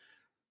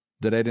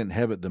that I didn't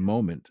have at the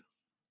moment.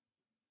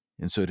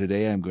 And so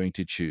today I'm going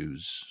to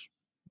choose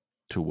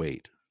to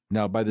wait.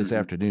 Now, by this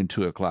afternoon,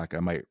 2:00, I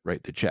might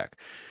write the check.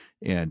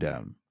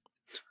 And,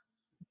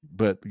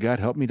 but God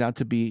help me not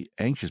to be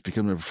anxious because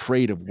I'm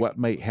afraid of what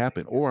might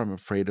happen, or I'm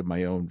afraid of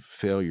my own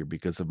failure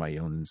because of my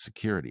own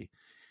insecurity.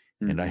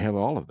 And I have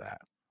all of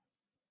that.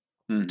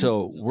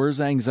 So where's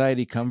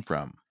anxiety come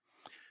from?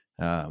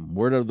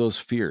 Where are those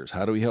fears?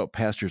 How do we help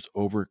pastors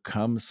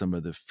overcome some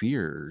of the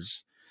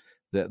fears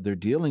that they're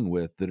dealing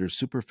with that are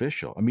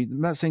superficial? I mean,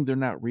 I'm not saying they're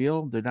not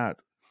real. They're not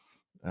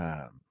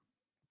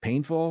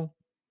painful,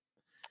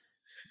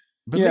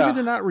 but maybe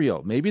they're not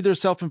real. Maybe they're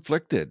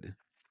self-inflicted.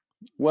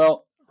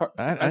 Well,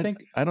 I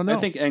don't know. I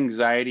think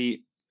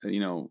anxiety,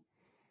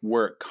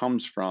 where it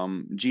comes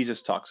from,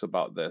 Jesus talks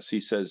about this. He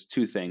says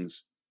two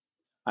things.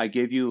 I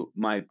give you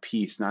my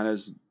peace, not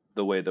as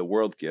the way the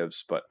world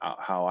gives, but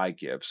how I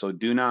give. So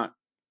do not,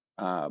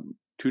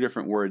 two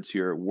different words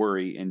here,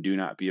 worry and do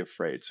not be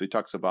afraid. So he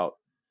talks about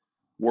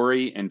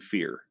worry and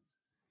fear.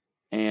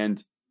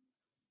 And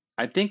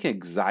I think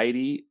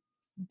anxiety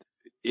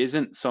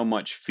isn't so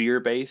much fear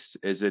based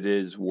as it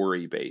is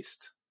worry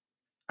based.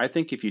 I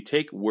think if you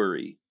take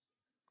worry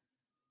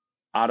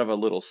out of a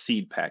little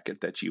seed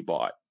packet that you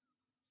bought,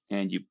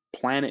 and you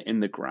plant it in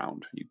the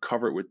ground. You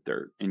cover it with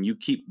dirt, and you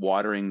keep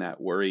watering that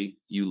worry.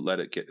 You let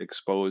it get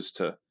exposed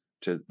to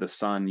the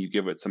sun. You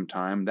give it some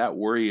time. That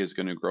worry is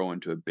going to grow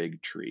into a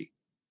big tree.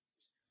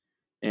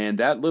 And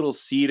that little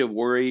seed of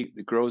worry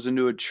grows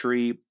into a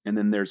tree, and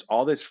then there's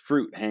all this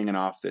fruit hanging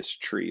off this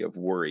tree of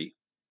worry.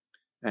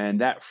 And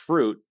that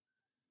fruit,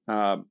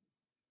 uh,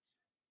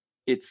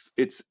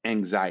 it's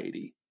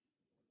anxiety.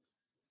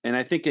 And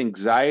I think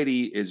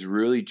anxiety is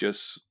really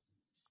just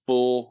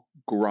full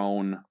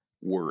grown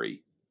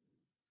worry.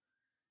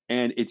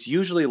 And it's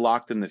usually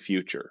locked in the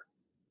future.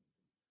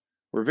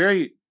 We're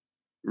very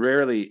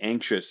rarely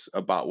anxious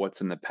about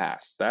what's in the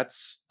past.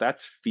 That's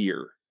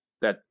fear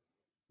that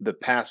the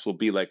past will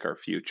be like our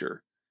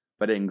future.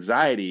 But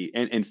anxiety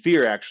and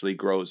fear actually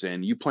grows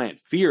in. You plant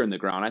fear in the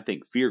ground, I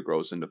think fear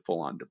grows into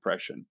full on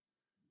depression.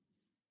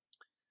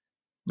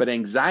 But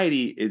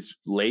anxiety is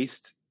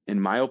laced, in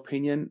my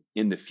opinion,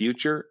 in the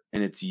future,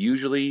 and it's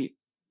usually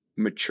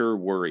mature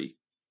worry.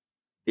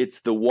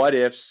 It's the what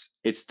ifs,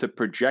 it's the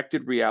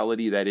projected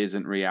reality that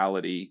isn't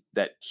reality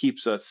that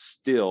keeps us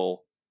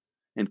still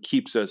and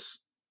keeps us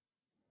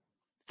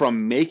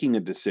from making a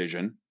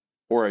decision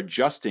or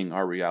adjusting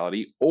our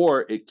reality,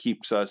 or it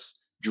keeps us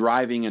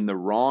driving in the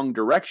wrong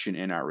direction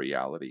in our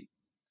reality.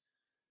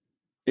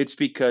 It's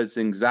because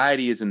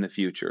anxiety is in the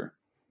future.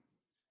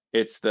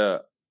 It's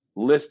the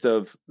list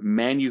of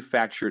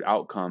manufactured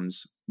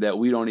outcomes that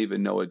we don't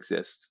even know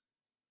exist.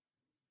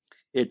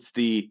 It's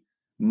the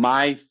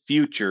my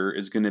future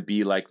is going to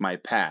be like my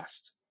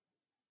past.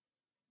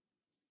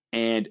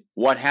 And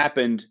what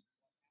happened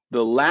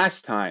the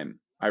last time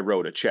I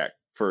wrote a check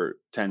for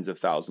tens of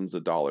thousands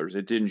of dollars,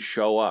 it didn't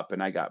show up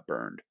and I got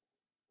burned.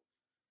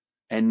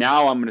 And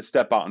now I'm going to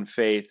step out in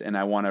faith and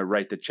I want to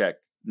write the check.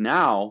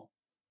 Now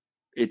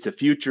it's a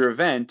future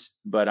event,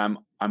 but I'm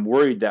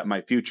worried that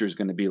my future is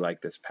going to be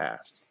like this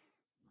past.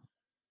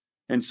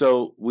 And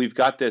so we've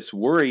got this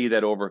worry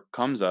that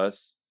overcomes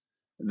us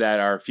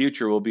that our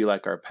future will be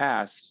like our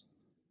past,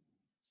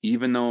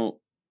 even though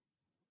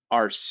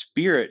our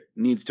spirit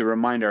needs to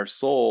remind our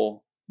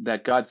soul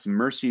that God's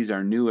mercies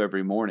are new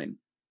every morning,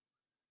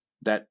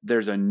 that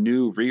there's a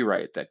new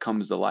rewrite that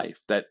comes to life,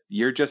 that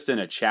you're just in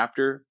a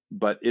chapter,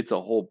 but it's a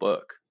whole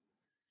book.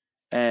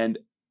 And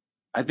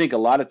I think a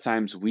lot of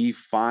times we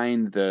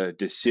find the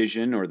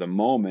decision or the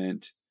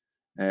moment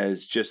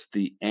as just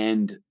the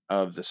end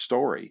of the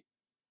story.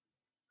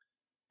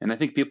 And I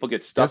think people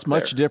get That's stuck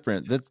much there.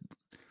 different.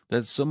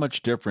 That's so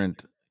much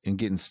different in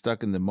getting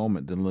stuck in the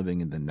moment than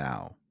living in the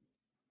now.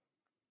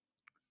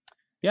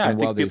 Yeah, I And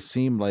while think they people.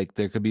 seem like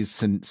there could be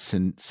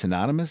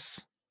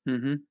synonymous,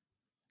 Hmm.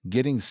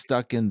 getting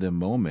stuck in the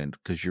moment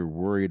because you're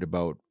worried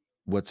about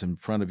what's in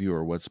front of you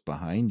or what's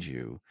behind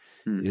you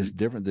is Hmm.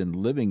 different than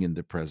living in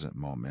the present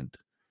moment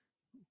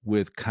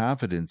with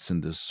confidence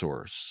in the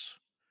source,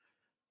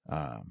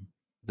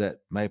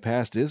 that my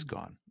past is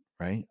gone,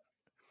 right?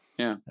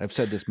 Yeah. I've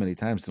said this many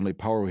times. The only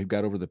power we've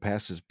got over the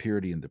past is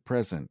purity in the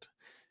present.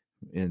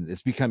 And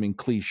it's becoming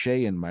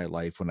cliche in my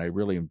life when I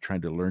really am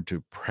trying to learn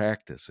to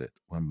practice it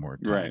one more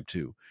Right. time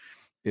to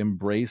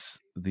embrace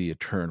the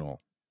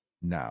eternal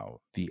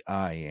now, the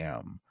I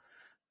am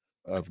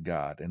of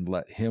God, and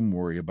let Him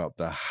worry about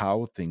the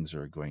how things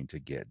are going to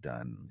get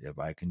done. If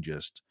I can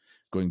just,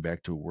 going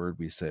back to a word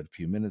we said a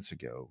few minutes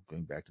ago,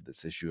 going back to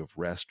this issue of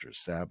rest or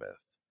Sabbath,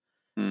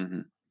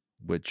 Hmm.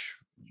 which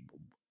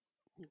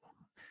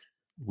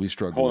we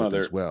struggle Whole with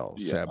as nother. well.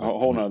 Yeah. Sabbath,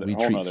 Whole nother. we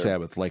Whole treat nother.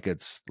 Sabbath like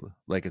it's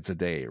a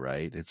day,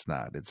 right? It's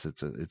not. It's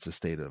a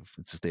state of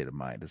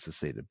mind. It's a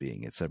state of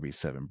being. It's every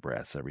 7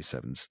 breaths, every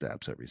 7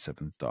 steps, every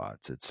 7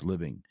 thoughts. It's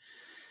living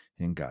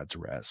in God's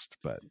rest.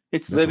 But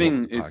It's that's a whole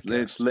living. other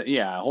podcast.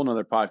 Yeah. A whole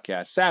nother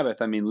podcast.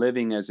 Sabbath. I mean,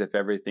 living as if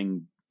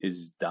everything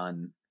is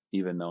done,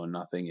 even though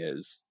nothing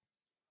is.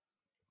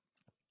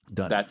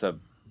 Done. That's a.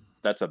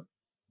 That's a.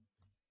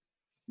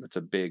 That's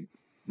a big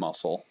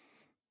muscle.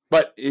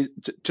 But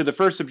to the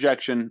first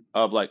objection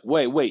of like,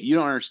 wait, you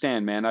don't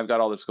understand, man. I've got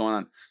all this going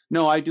on.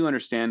 No, I do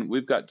understand.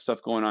 We've got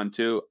stuff going on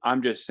too.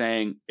 I'm just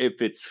saying,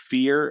 if it's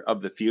fear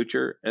of the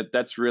future,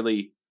 that's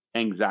really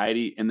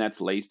anxiety and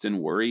that's laced in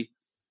worry.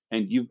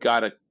 And you've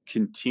got to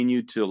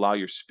continue to allow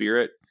your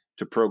spirit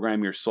to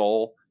program your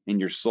soul and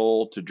your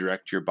soul to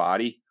direct your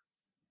body.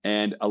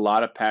 And a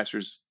lot of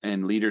pastors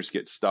and leaders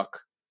get stuck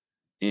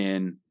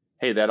in,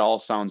 hey, that all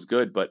sounds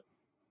good, but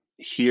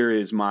here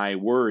is my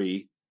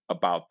worry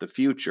about the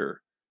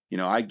future.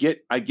 I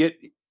get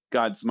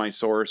God's my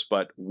source,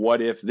 but what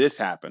if this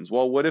happens?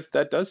 Well, what if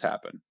that does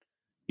happen?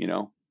 You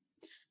know.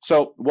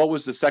 So, what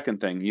was the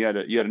second thing? You had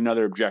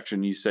another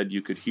objection. You said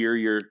you could hear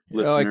your Oh,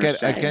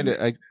 listeners I kind saying,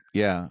 of,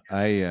 yeah,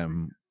 I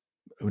am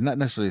not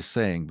necessarily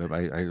saying, but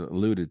I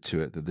alluded to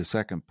it that the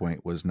second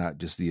point was not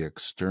just the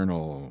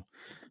external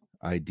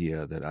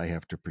idea that I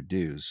have to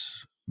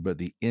produce, but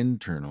the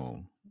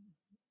internal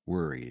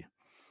worry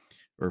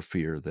or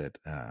fear that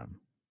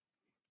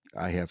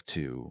I have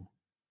to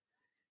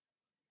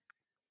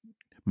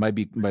my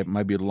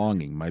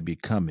belonging, my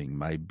becoming,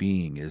 my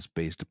being is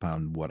based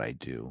upon what I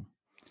do.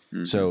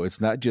 So it's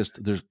not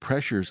just there's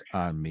pressures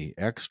on me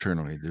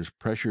externally, there's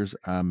pressures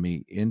on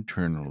me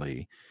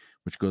internally,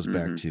 which goes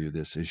back to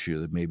this issue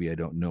that maybe I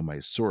don't know my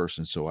source.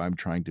 And so I'm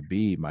trying to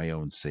be my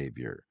own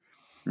savior.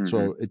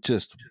 So it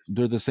just,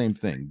 they're the same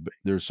thing. But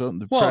there's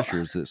the Well,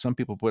 pressures that some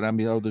people put on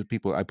me, other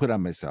people I put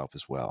on myself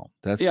as well.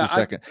 That's yeah. the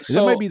second. And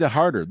that might be the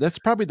harder. That's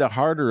probably the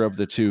harder of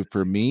the two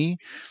for me,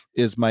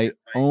 is my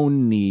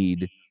own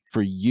need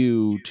for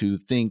you to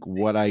think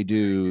what I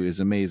do is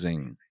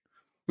amazing.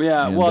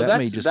 Yeah. And Well, that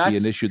may just be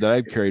an issue that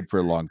I've carried for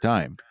a long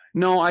time.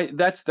 no.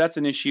 That's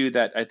an issue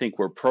that I think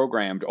we're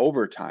programmed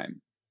over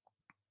time.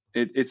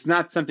 It's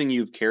not something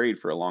you've carried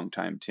for a long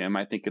time, Tim.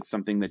 I think it's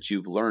something that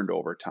you've learned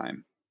over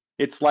time.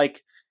 It's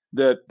like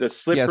the Yeah, it's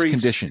slippery,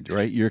 conditioned,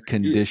 right? You're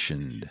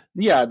conditioned.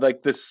 yeah,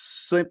 like the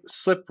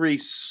slippery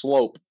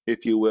slope,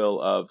 if you will,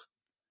 of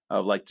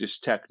like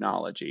just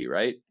technology,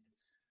 right?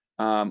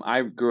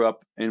 I grew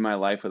up in my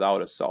life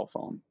without a cell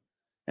phone,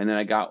 and then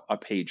I got a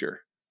pager,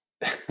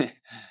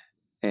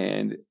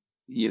 and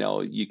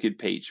you could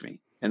page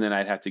me, and then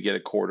I'd have to get a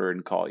quarter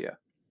and call you.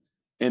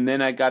 And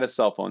then I got a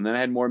cell phone. Then I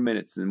had more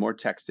minutes and more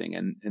texting,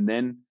 and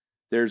then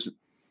there's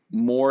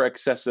more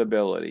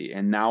accessibility.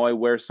 And now I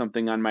wear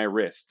something on my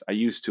wrist. I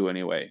used to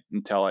anyway,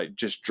 until it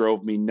just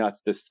drove me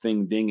nuts. This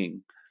thing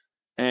dinging,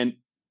 and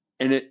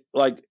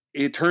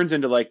it turns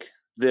into like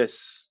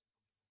this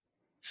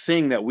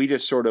thing that we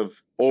just sort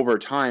of over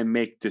time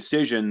make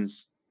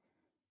decisions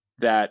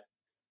that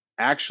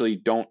actually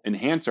don't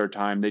enhance our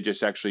time. They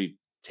just actually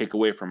take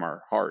away from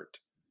our heart.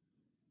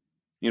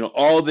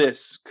 All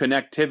this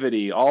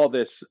connectivity, all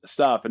this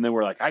stuff, and then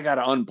we're like, I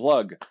gotta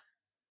unplug.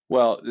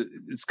 Well,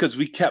 it's because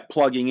we kept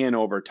plugging in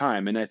over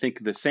time. And I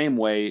think the same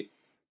way,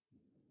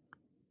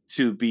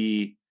 to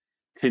be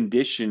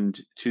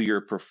conditioned to your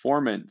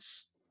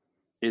performance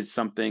is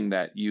something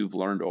that you've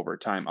learned over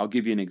time. I'll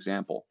give you an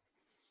example.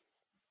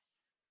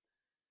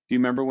 Do you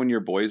remember when your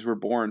boys were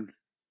born?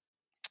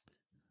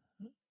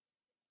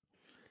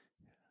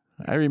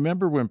 I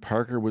remember when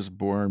Parker was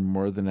born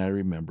more than I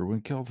remember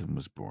when Kelton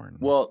was born.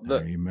 Well, I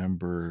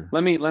remember.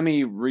 let me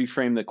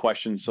reframe the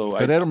question.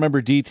 But I don't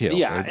remember details.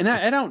 Yeah, and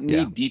I don't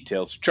need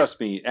details. Trust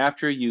me,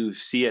 after you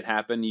see it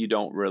happen, you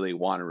don't really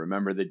want to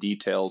remember the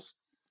details.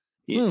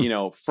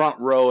 Front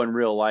row in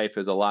real life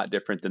is a lot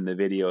different than the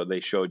video they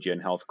showed you in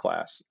health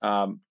class.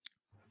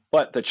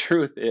 But the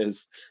truth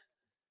is,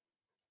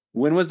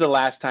 when was the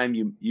last time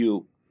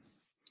you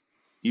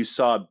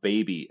saw a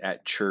baby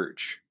at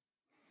church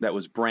that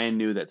was brand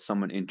new, that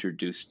someone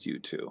introduced you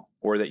to,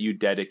 or that you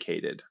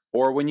dedicated,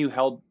 or when you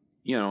held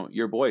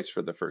your boys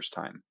for the first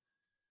time?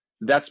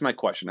 That's my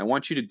question. I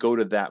want you to go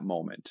to that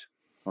moment.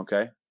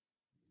 Okay.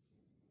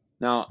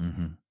 Now,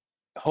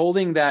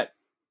 holding that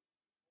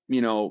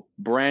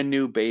brand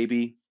new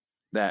baby,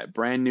 that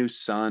brand new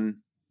son,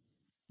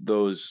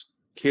 those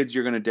kids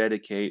you're going to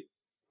dedicate,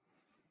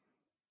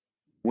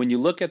 when you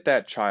look at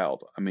that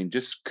child,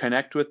 just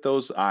connect with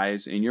those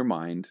eyes in your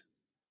mind.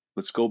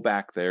 Let's go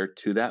back there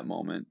to that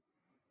moment.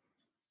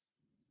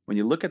 When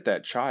you look at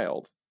that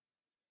child,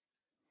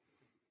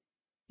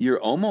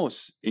 you're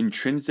almost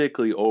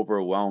intrinsically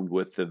overwhelmed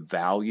with the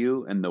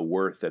value and the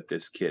worth that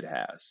this kid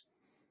has.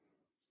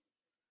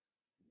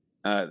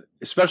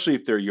 Especially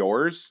if they're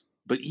yours,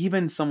 but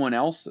even someone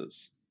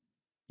else's.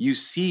 You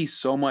see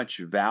so much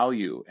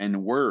value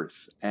and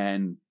worth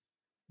and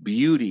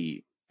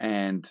beauty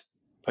and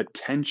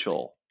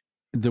potential.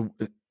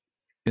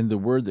 The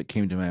word that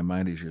came to my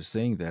mind as you're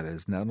saying that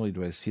is, not only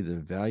do I see the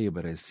value,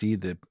 but I see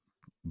the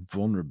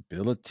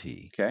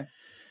vulnerability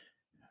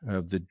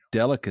of the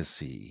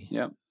delicacy.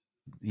 Yeah.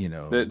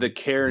 The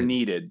care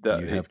needed.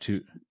 You have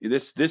to.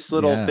 This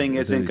little thing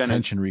isn't going to.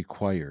 Attention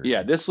required.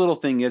 Yeah, this little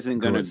thing isn't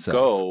going to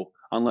go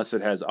unless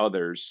it has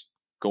others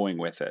going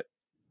with it.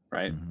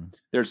 Right?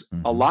 There's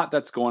a lot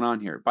that's going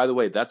on here. By the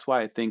way, that's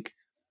why I think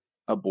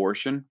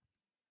abortion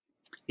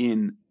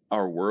in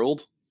our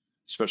world,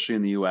 especially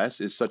in the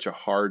US, is such a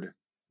hard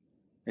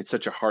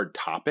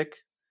topic,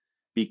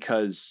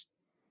 because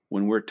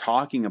when we're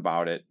talking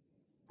about it,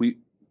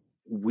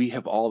 we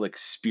have all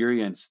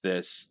experienced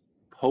this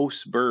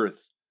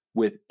post-birth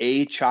with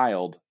a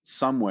child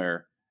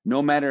somewhere,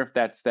 no matter if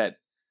that's that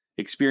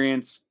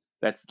experience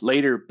that's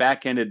later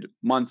back-ended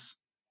months,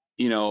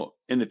 in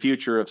the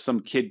future, of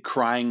some kid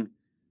crying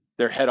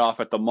their head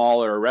off at the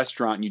mall or a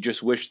restaurant, and you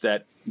just wish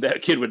that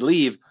kid would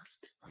leave.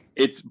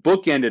 It's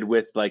bookended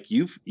with, like,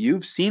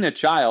 you've seen a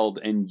child,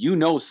 and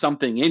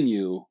something in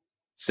you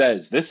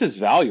says, this is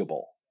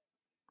valuable.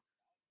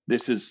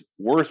 This is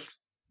worth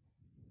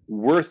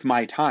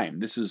my time.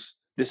 This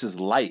is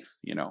life,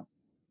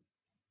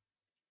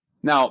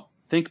 Now,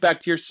 think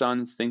back to your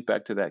sons, think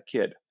back to that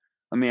kid.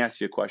 Let me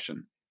ask you a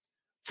question.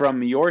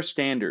 From your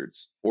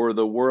standards, or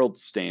the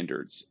world's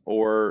standards,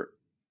 or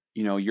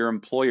your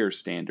employer's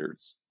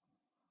standards,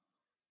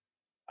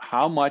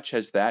 how much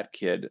has that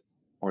kid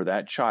or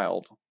that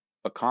child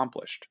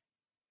accomplished?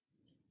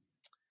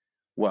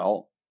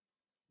 Well,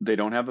 they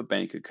don't have a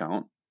bank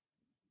account.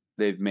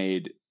 They've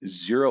made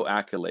 0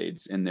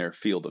 accolades in their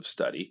field of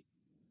study.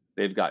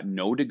 They've got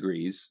no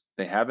degrees.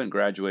 They haven't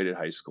graduated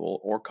high school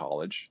or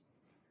college.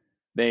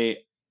 They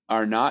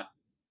are not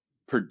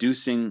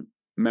producing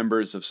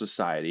members of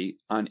society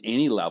on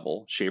any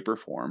level, shape, or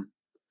form.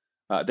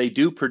 They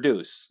do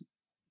produce.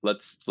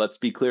 Let's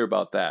be clear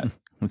about that.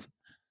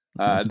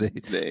 they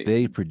They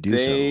they produce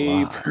a they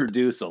lot.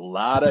 produce a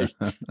lot of,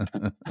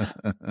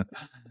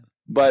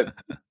 but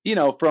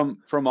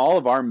from all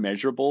of our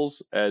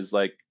measurables as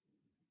like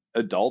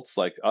adults,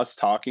 like us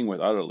talking with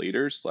other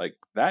leaders, like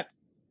that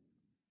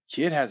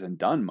kid hasn't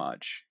done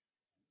much.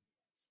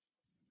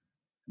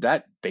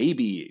 That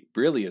baby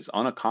really is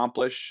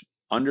unaccomplished,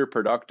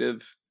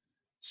 underproductive,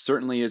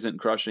 certainly isn't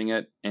crushing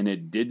it, and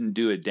it didn't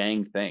do a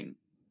dang thing.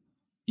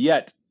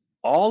 Yet,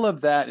 all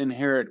of that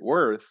inherent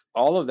worth,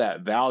 all of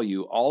that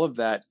value, all of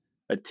that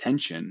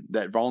attention,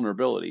 that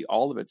vulnerability,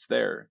 all of it's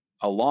there,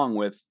 along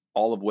with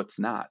all of what's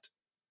not.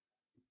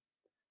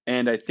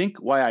 And I think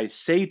why I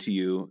say to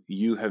you,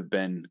 you have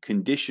been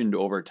conditioned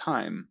over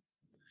time,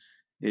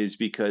 is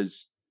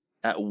because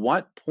at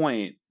what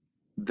point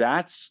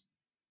that's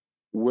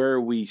where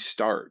we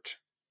start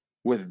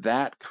with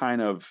that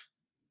kind of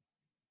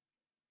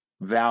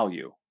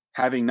value,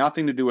 having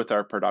nothing to do with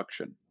our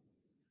production.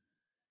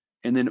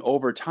 And then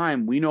over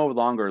time, we no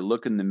longer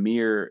look in the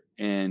mirror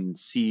and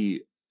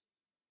see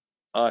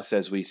us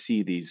as we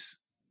see these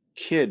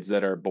kids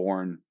that are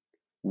born.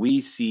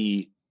 We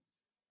see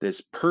this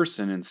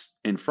person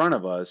in front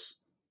of us,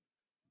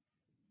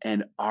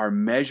 and our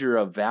measure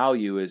of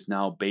value is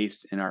now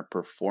based in our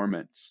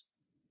performance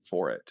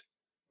for it.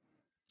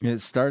 It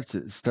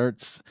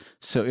starts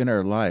so in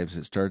our lives,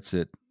 it starts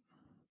at,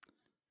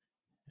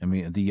 I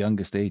mean, the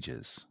youngest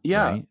ages,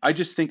 Yeah, right? I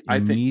just think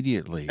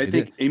Immediately. I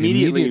think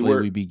immediately Immediately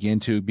we're we begin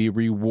to be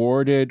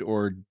rewarded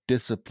or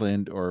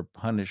disciplined or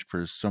punished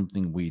for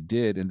something we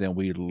did, and then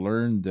we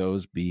learn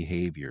those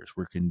behaviors.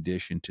 We're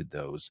conditioned to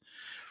those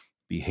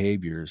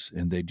behaviors,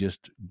 and they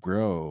just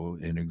grow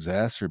and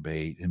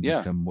exacerbate and yeah,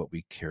 become what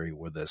we carry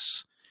with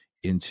us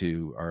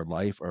into our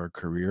life, our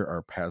career,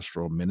 our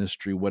pastoral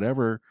ministry,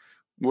 whatever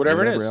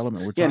whatever it whatever is.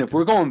 element we're Yeah, and if talking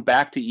we're about. going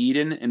back to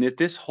Eden, and if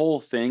this whole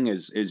thing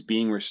is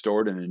being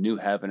restored in a new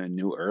heaven and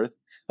new earth,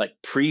 like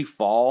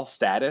pre-fall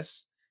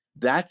status,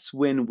 that's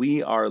when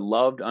we are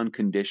loved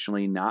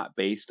unconditionally, not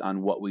based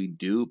on what we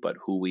do, but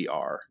who we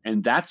are.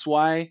 And that's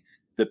why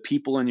the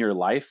people in your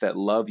life that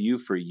love you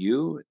for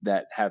you,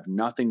 that have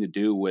nothing to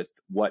do with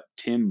what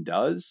Timm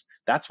does,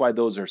 that's why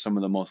those are some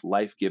of the most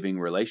life-giving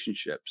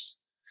relationships.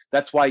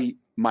 That's why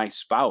my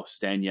spouse,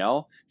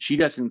 Danielle, she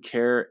doesn't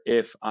care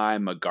if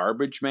I'm a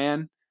garbage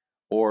man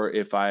or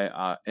if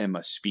I am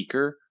a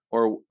speaker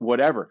or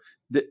whatever.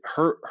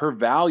 Her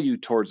value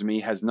towards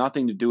me has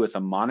nothing to do with a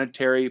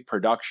monetary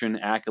production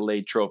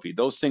accolade trophy.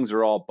 Those things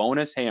are all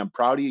bonus. Hey, I'm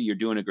proud of you. You're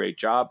doing a great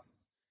job.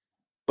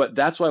 But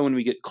that's why when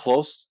we get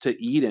close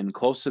to Eden,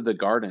 close to the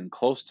garden,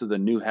 close to the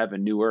new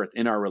heaven, new earth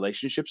in our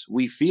relationships,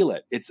 we feel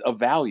it. It's a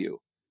value.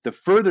 The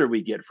further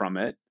we get from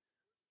it,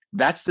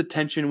 that's the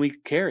tension we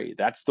carry.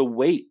 That's the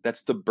weight.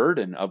 That's the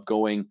burden of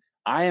going,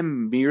 I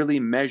am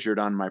merely measured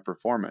on my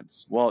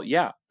performance. Well,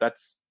 yeah,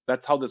 that's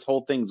how this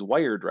whole thing's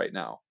wired right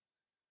now.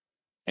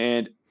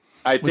 And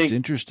I What's think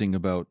interesting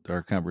about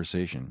our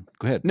conversation,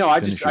 go ahead, no,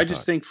 finish your I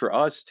just thought. think for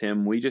us,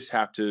 Timm, we just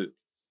have to,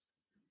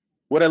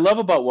 what I love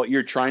about what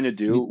you're trying to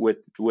do You,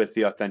 with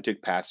the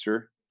authentic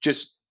pastor,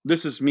 just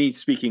this is me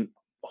speaking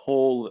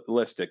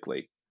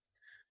holistically.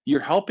 You're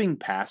helping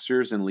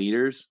pastors and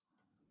leaders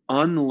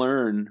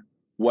unlearn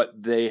what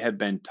they have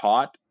been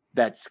taught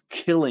that's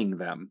killing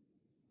them.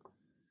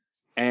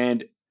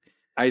 And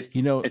I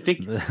you know, I think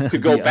to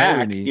go the back,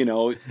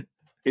 irony,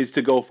 is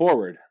to go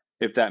forward,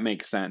 if that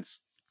makes sense.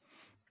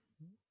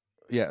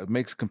 yeah, it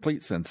makes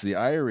complete sense. The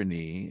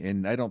irony,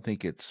 and I don't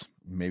think it's,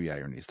 maybe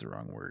irony is the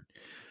wrong word.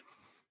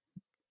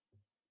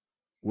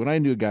 When I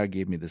knew God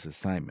gave me this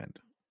assignment,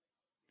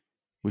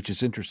 which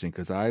is interesting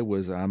because I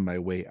was on my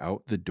way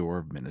out the door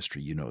of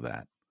ministry, you know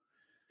that.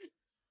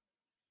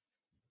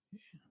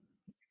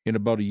 And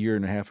about a year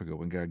and a half ago,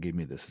 when God gave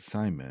me this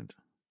assignment,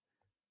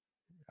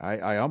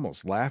 I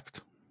almost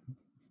laughed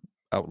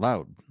out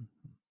loud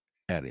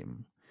at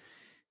him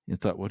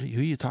and thought, who are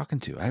you talking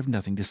to? I have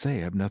nothing to say.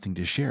 I have nothing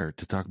to share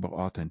to talk about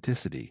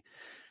authenticity.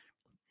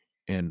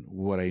 And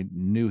what I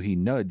knew he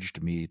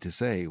nudged me to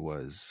say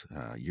was,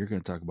 you're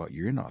going to talk about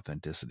your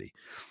inauthenticity.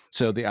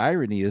 So the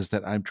irony is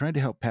that I'm trying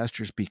to help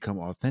pastors become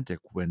authentic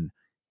when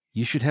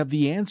you should have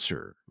the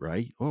answer,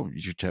 right? Oh,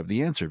 you should have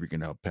the answer if you're going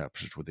to help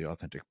pastors with the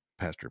Authentic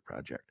Pastor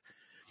Project.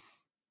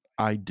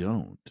 I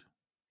don't.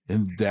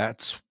 And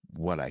that's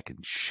what I can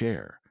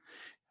share.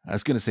 I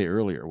was going to say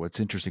earlier, what's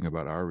interesting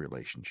about our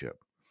relationship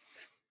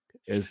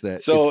is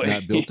that So, it's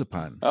not built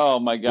upon. oh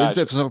my Isn't gosh.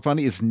 that so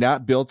funny? It's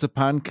not built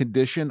upon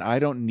condition. I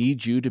don't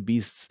need you to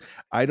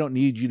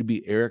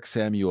be Eric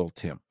Samuel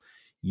Timm.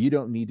 You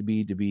don't need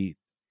to be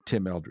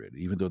Timm Eldred,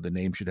 even though the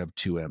name should have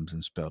two M's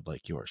and spelled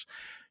like yours.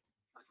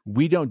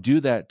 We don't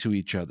do that to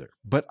each other,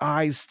 but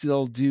I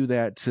still do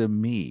that to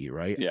me,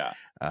 right? Yeah.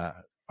 Uh,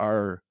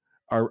 our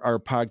our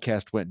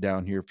podcast went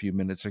down here a few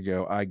minutes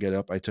ago. I get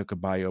up, I took a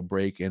bio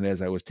break, and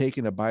as I was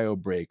taking a bio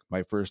break,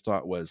 my first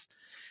thought was,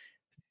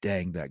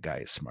 "Dang, that guy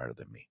is smarter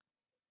than me."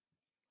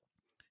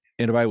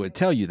 And if I would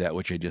tell you that,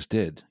 which I just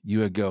did, you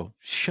would go,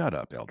 shut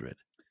up, Eldred.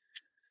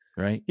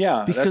 Right?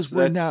 Yeah, Because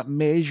we're not that's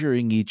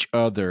measuring each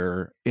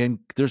other and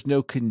there's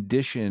no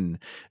condition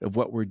of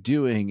what we're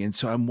doing. And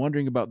so I'm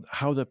wondering about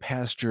how the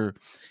pastor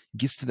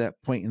gets to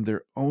that point in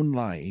their own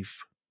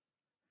life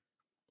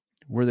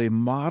where they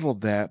model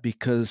that,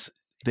 because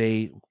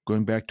they,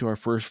 going back to our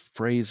first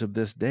phrase of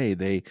this day,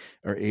 they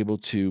are able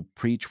to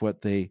preach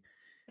what they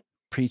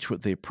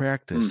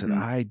practice. And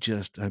mhm, I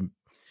just,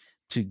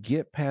 to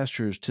get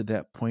pastors to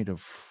that point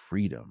of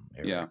freedom,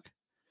 yeah. Eric,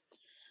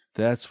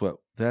 that's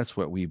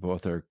what we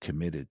both are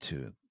committed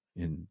to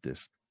in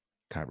this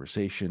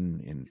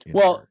conversation in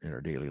Well,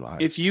 our daily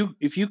if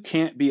lives. you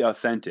can't be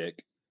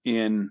authentic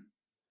in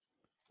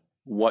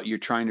what you're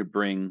trying to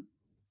bring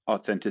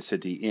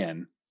authenticity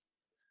in,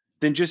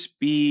 then just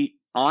be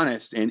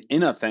honest and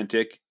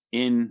inauthentic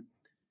in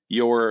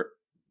your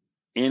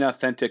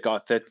inauthentic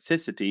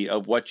authenticity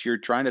of what you're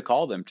trying to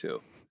call them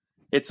to.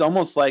 It's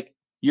almost like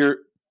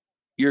you're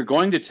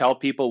going to tell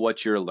people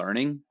what you're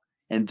learning,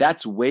 and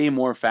that's way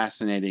more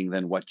fascinating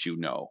than what you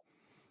know.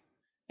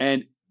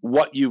 And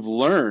what you've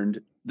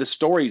learned, the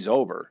story's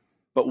over.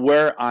 But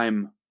what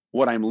I'm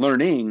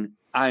learning,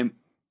 I'm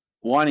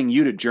wanting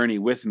you to journey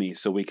with me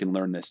so we can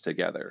learn this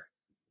together.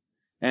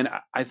 And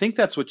I think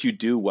that's what you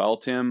do well,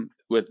 Tim,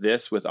 with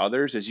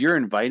others, is you're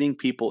inviting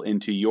people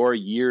into your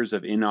years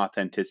of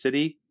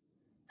inauthenticity,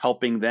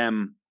 helping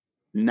them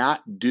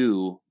not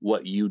do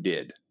what you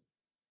did,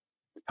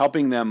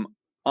 helping them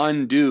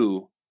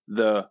undo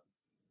the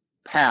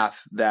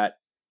path that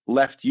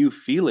left you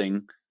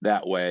feeling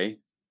that way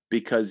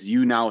because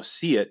you now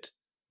see it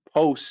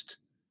post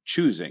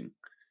choosing.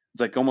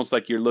 It's like almost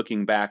like you're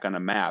looking back on a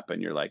map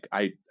and you're like,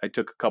 I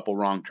took a couple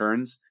wrong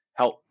turns.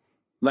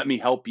 Let me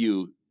help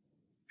you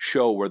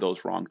show where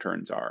those wrong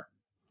turns are.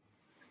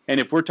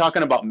 And if we're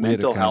talking about We had a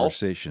mental health,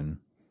 conversation.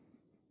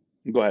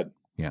 go ahead.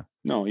 Yeah.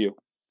 No, you.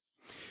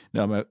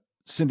 Now,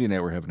 Cindy and I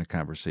were having a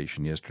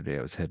conversation yesterday.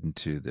 I was heading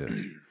to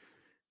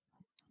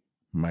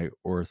my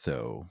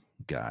ortho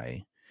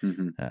guy.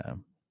 Mm-hmm.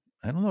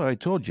 I don't know. I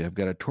told you I've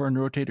got a torn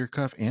rotator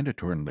cuff and a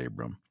torn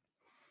labrum.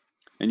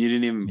 And you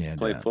didn't even And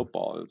play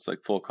football. It's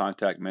like full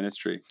contact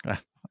ministry.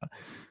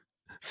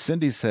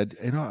 Cindy said,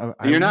 I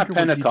You're not wonder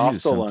what you do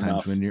Pentecostal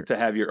sometimes when enough you're to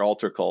have your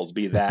altar calls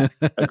be that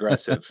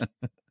aggressive.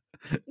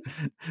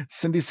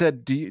 Cindy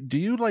said, do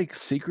you like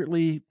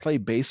secretly play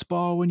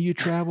baseball when you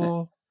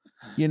travel?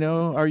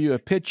 Are you a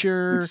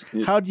pitcher?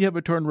 How do you have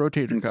a torn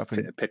rotator It's cuff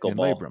and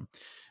pickleball. labrum?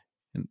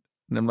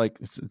 And I'm like,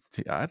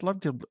 I'd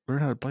love to learn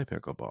how to play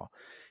pickleball.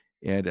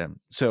 And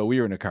so we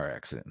were in a car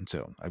accident, and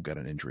so I've got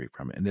an injury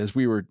from it. And as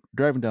we were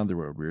driving down the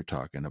road, we were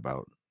talking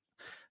about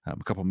a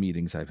couple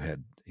meetings I've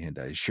had, and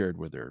I shared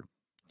with her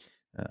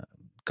a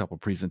couple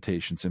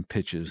presentations and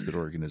pitches that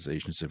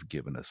organizations have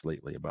given us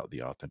lately about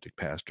the authentic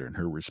pastor. And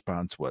her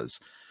response was,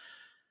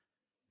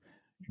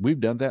 we've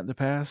done that in the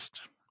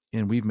past,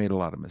 and we've made a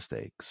lot of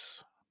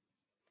mistakes.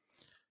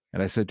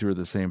 And I said to her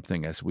the same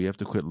thing. I said, we have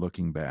to quit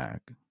looking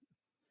back,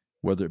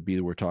 whether it be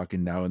we're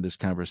talking now in this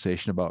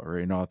conversation about our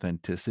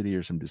inauthenticity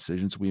or some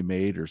decisions we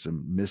made or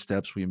some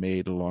missteps we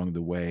made along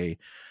the way.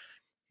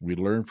 We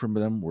learn from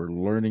them. We're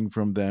learning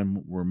from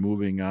them. We're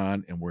moving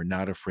on, and we're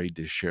not afraid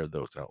to share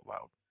those out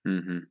loud.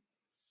 Mm-hmm.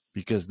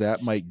 Because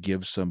that might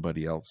give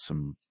somebody else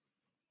some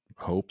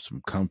hope,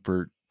 some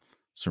comfort,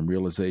 some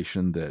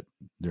realization that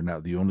they're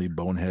not the only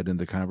bonehead in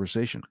the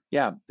conversation.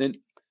 Yeah. And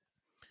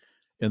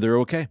they're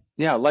okay.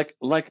 Yeah.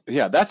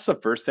 Yeah, that's the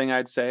first thing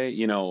I'd say,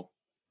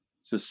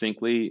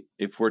 succinctly,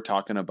 if we're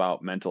talking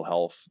about mental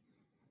health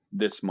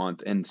this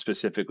month and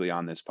specifically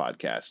on this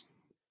podcast.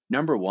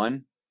 Number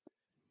one,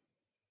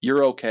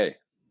 you're okay.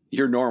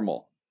 You're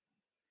normal.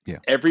 Yeah.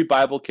 Every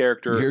Bible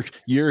character.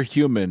 You're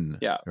human.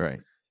 Yeah. Right.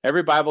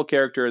 Every Bible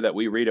character that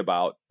we read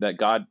about that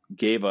God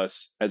gave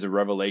us as a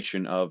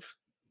revelation of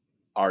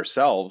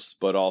ourselves,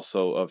 but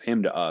also of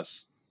him to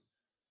us,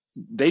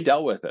 they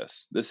dealt with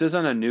this. This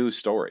isn't a new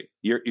story.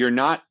 You're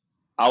not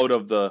out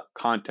of the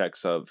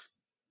context of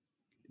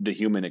the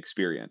human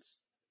experience.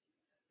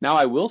 Now,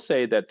 I will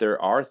say that there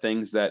are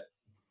things that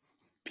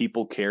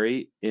people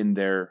carry in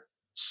their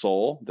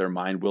soul, their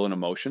mind, will, and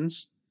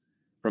emotions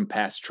from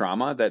past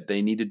trauma that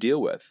they need to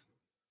deal with,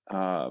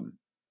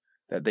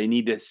 that they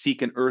need to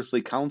seek an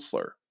earthly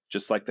counselor,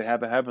 just like they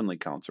have a heavenly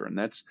counselor. And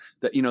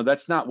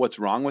that's not what's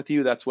wrong with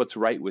you. That's what's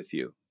right with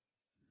you.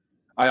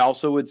 I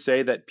also would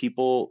say that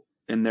people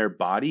in their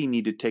body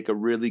need to take a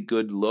really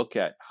good look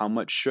at how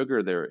much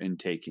sugar they're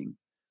intaking,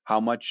 how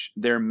much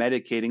they're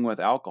medicating with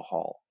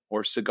alcohol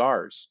or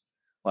cigars,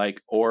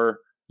 or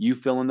you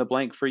fill in the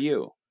blank for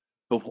you.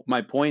 But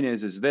my point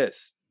is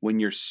this: when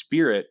your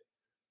spirit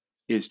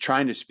is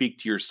trying to speak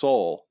to your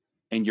soul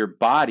and your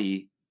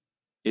body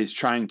is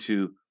trying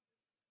to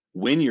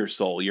win your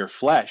soul, your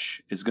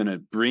flesh is going to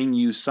bring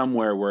you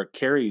somewhere where it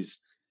carries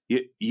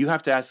you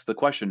have to ask the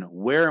question,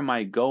 where am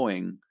I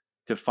going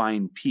to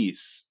find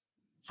peace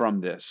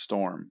from this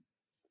storm?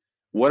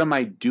 What am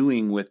I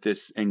doing with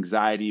this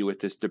anxiety, with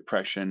this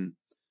depression,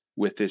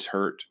 with this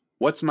hurt?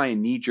 What's my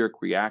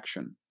knee-jerk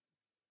reaction?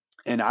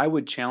 And I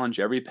would challenge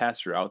every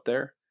pastor out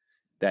there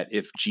that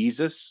if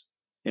Jesus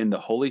and the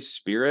Holy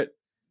Spirit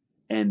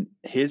and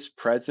his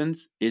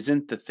presence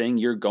isn't the thing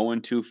you're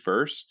going to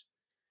first,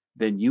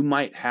 then you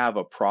might have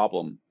a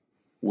problem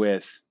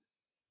with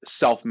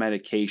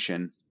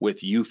self-medication,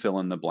 with you fill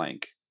in the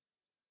blank.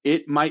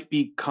 It might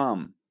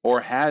become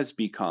or has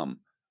become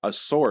a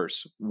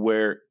source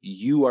where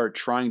you are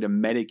trying to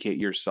medicate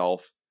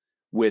yourself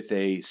with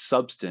a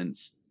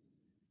substance,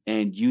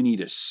 and you need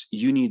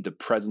the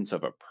presence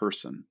of a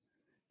person.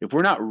 If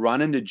we're not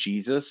running to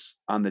Jesus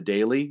on the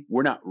daily,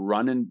 we're not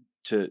running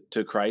to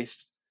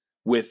Christ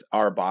with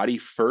our body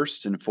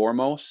first and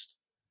foremost,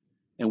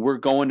 and we're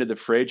going to the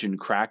fridge and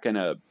cracking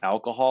a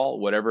alcohol,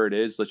 whatever it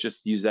is. Let's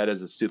just use that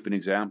as a stupid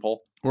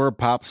example. Or a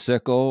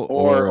popsicle,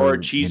 Or a or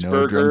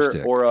cheeseburger,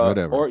 drumstick,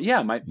 whatever.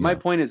 My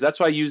point is,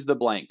 that's why I use the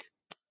blank.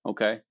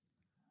 Okay.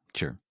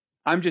 Sure.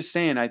 I'm just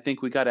saying, I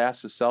think we got to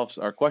ask ourselves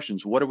our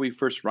questions. What are we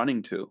first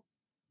running to?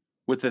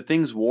 With the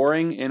things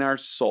warring in our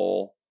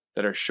soul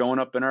that are showing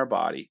up in our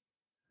body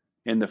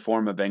in the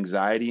form of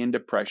anxiety and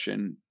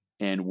depression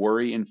and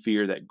worry and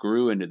fear that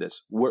grew into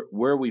this,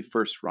 where are we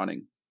first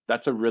running?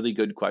 That's a really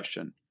good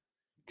question,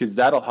 because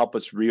that'll help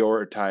us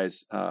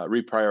reprioritize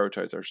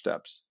our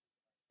steps.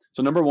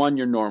 So number one,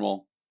 you're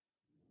normal.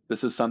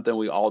 This is something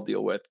we all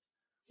deal with.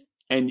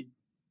 And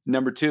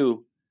number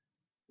two,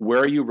 where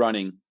are you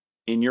running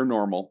in your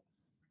normal?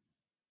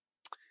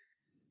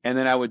 And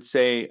then I would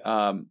say,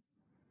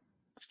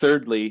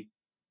 thirdly,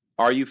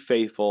 are you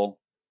faithful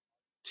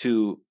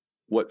to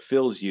what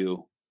fills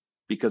you?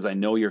 Because I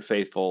know you're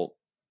faithful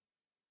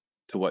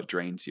to what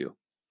drains you.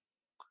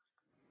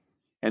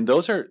 And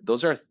those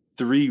are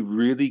three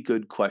really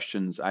good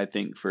questions, I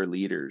think, for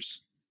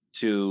leaders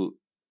to,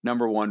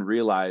 number one,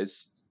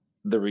 realize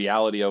the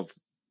reality of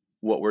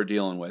what we're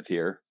dealing with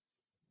here,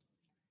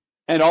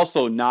 and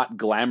also not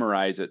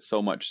glamorize it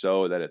so much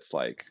so that it's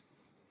like,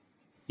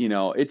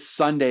 it's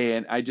Sunday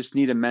and I just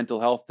need a mental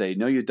health day.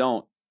 No, you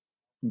don't.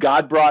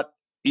 God brought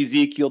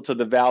Ezekiel to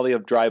the valley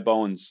of dry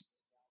bones,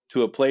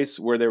 to a place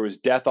where there was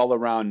death all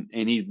around,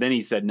 and then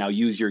he said, now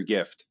use your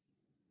gift.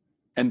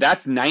 And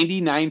that's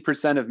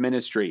 99% of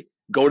ministry.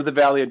 Go to the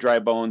valley of dry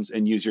bones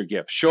and use your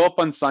gift. Show up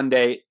on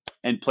Sunday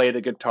and play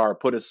the guitar,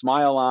 put a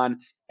smile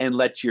on, and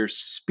let your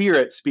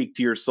spirit speak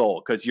to your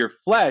soul, because your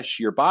flesh,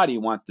 your body,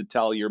 wants to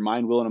tell your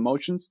mind, will, and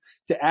emotions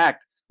to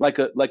act like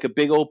a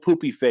big old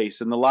poopy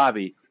face in the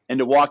lobby and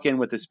to walk in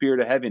with the spirit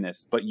of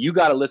heaviness. But you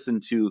got to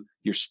listen to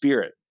your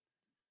spirit.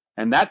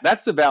 And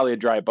that's the valley of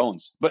dry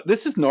bones. But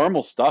this is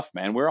normal stuff,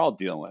 man. We're all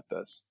dealing with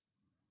this.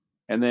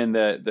 And then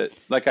the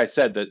like I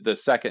said, the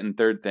second and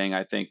third thing,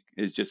 I think,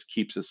 is just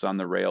keeps us on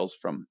the rails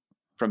from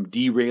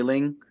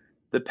derailing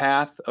the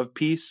path of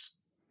peace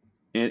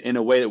in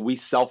a way that we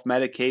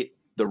self-medicate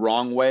the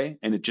wrong way,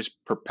 and it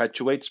just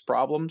perpetuates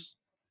problems.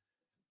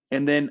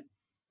 And then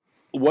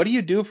what do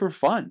you do for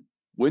fun?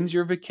 When's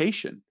your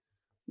vacation?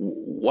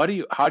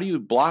 How do you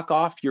block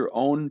off your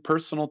own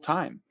personal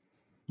time?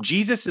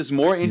 Jesus is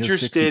more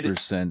interested,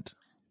 60%.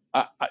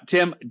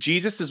 Tim,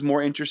 Jesus is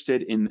more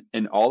interested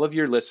in all of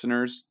your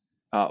listeners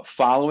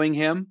following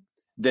him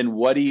than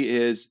what he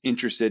is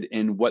interested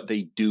in what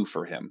they do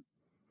for him.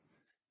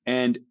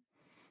 And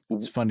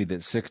it's funny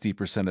that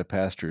 60% of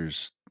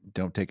pastors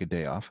don't take a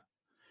day off.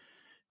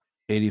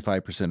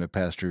 85% of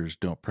pastors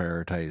don't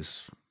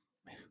prioritize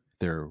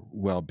their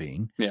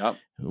well-being. Yeah.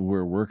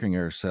 We're working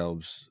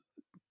ourselves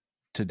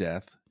to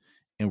death,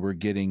 and we're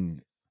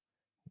getting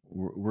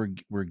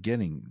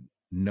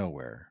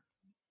nowhere.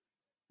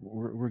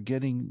 We're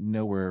getting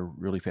nowhere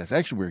really fast.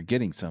 Actually, we're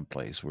getting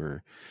someplace.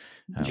 We're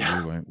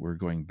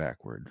going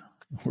backward.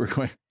 We're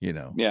going,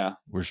 yeah,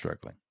 we're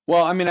struggling.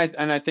 Well, I mean,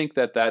 I think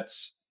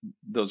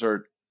those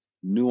are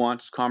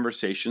nuanced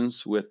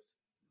conversations with,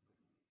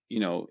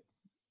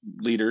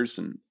 leaders,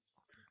 and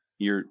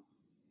you're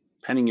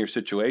penning your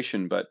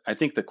situation. But I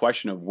think the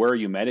question of where are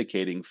you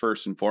medicating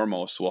first and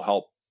foremost will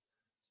help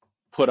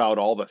put out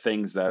all the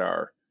things that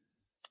are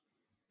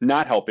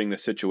not helping the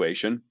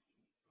situation.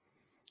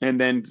 And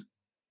then,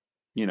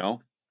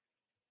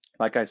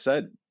 like I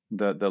said,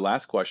 the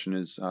last question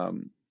is,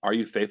 are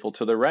you faithful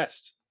to the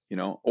rest?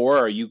 Or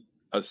are you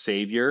a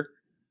savior?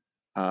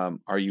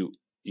 Are you,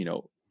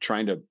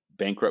 trying to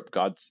bankrupt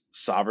God's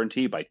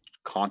sovereignty by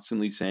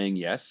constantly saying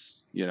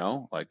yes?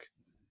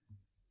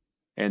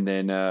 And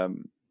then,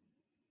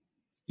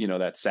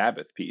 that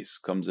Sabbath piece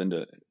comes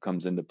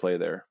into play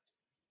there.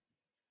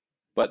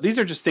 But these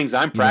are just things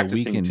I'm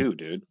practicing too,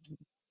 dude.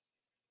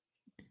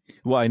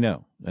 Well, I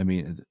know. I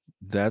mean,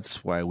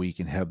 that's why we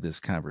can have this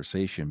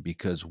conversation,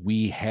 because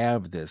we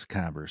have this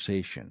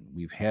conversation.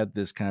 We've had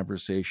this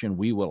conversation.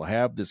 We will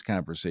have this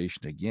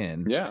conversation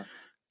again. Yeah.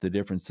 The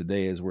difference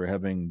today is we're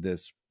having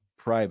this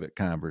private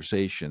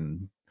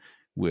conversation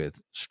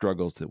with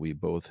struggles that we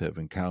both have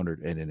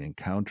encountered and in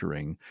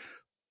encountering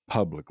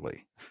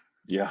publicly.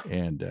 Yeah.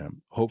 And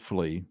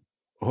hopefully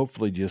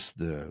just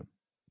the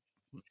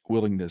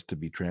willingness to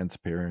be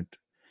transparent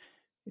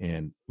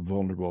and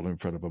vulnerable in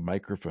front of a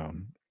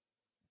microphone,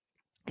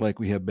 like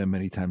we have been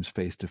many times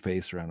face to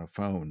face or on a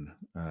phone,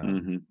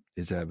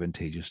 is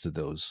advantageous to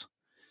those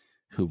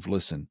who've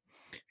listened.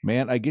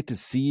 Man, I get to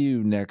see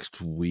you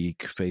next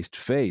week face to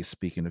face.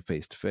 Speaking of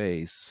face to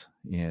face,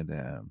 and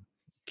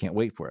can't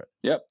wait for it.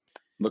 Yep.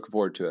 Looking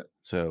forward to it.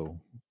 So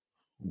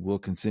we'll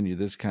continue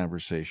this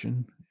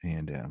conversation,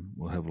 and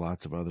we'll have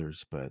lots of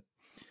others. But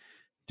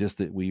just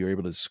that we are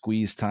able to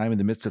squeeze time in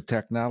the midst of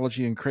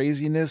technology and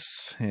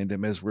craziness, and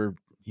as we're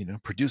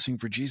producing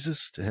for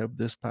Jesus to have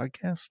this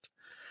podcast,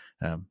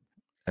 I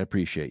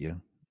appreciate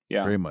you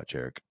very much,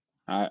 Eric.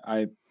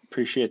 I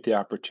appreciate the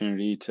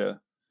opportunity to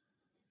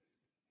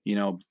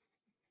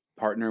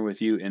partner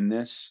with you in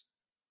this,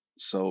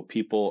 so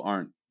people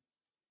aren't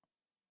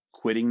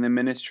quitting the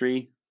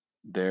ministry,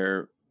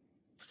 they're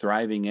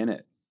thriving in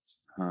it,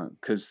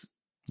 because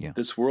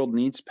this world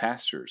needs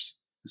pastors.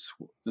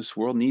 This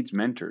world needs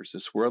mentors.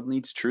 This world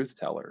needs truth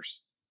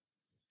tellers,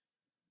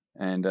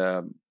 and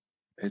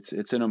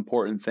it's an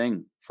important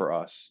thing for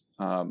us,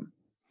 to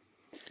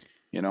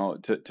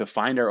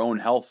find our own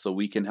health so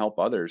we can help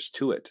others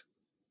to it.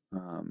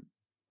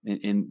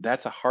 And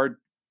that's a hard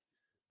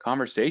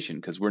conversation,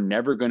 because we're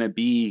never going to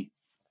be,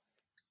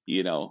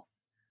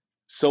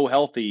 so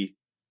healthy.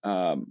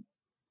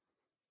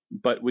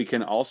 But we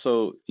can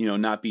also,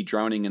 not be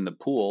drowning in the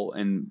pool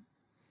and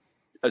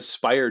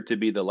aspire to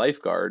be the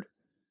lifeguard,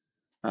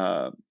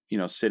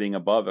 sitting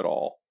above it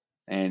all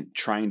and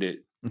trying to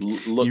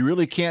look. You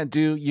really can't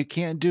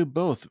do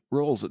both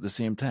roles at the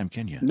same time,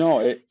 can you?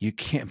 No, you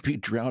can't be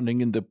drowning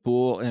in the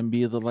pool and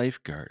be the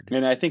lifeguard.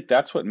 And I think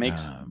that's what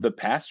makes the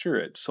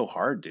pastorate so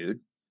hard,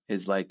 dude.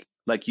 Is like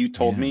you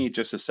told me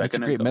just a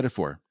second ago. That's a great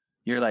metaphor.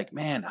 You're like,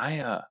 man,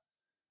 I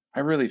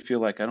really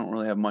feel like I don't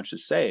really have much to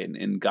say,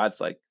 and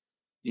God's like,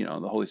 the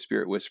Holy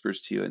Spirit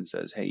whispers to you and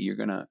says, hey, you're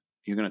gonna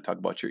talk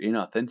about your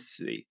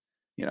inauthenticity.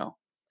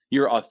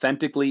 You're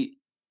authentically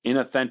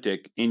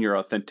inauthentic in your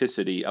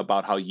authenticity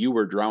about how you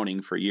were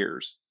drowning for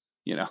years.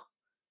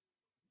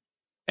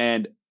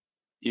 And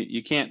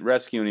you can't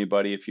rescue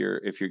anybody if you're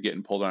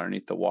getting pulled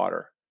underneath the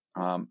water.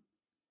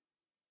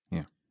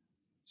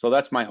 So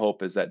that's my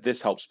hope, is that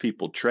this helps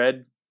people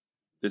tread.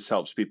 This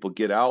helps people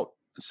get out.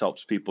 This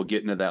helps people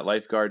get into that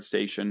lifeguard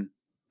station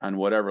on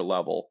whatever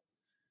level.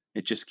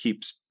 It just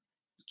keeps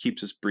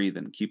us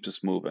breathing, keeps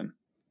us moving.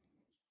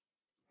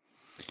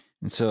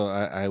 And so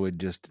I would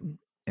just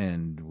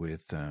end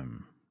with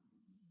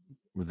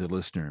the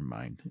listener in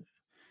mind,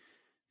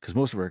 because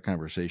most of our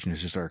conversation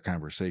is just our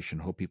conversation.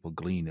 Hope people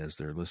glean as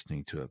they're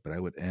listening to it. But I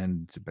would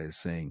end by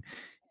saying,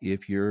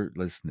 if you're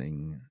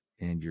listening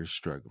and you're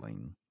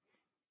struggling,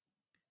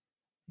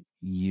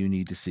 you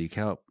need to seek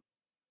help.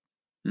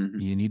 Mm-hmm.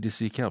 You need to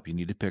seek help. You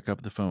need to pick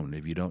up the phone.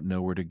 If you don't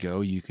know where to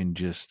go, you can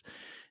just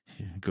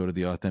go to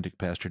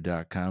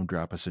theauthenticpastor.com,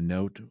 drop us a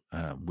note.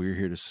 We're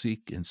here to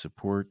seek and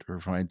support,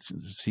 or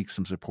seek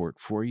some support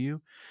for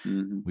you.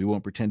 Mm-hmm. We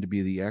won't pretend to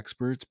be the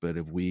experts, but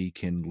if we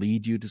can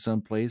lead you to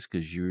some place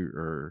because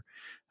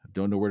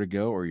don't know where to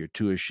go, or you're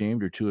too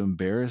ashamed or too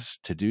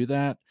embarrassed to do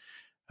that,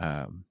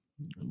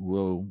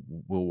 we'll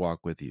walk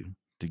with you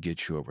to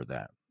get you over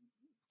that,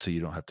 so you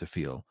don't have to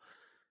feel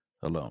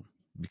alone,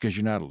 because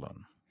you're not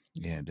alone.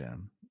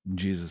 And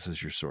Jesus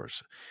is your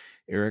source.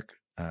 Eric,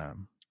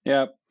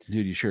 yeah,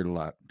 dude, you shared a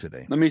lot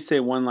today. Let me say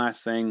one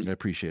last thing. I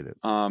appreciate it.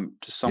 To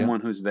someone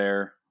who's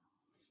there,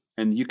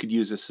 and you could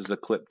use this as a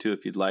clip too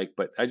if you'd like,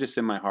 but I just,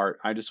 in my heart,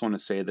 I just want to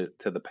say that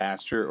to the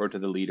pastor or to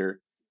the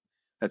leader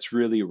that's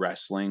really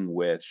wrestling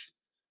with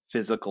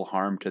physical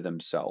harm to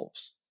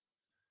themselves.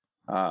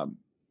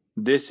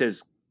 This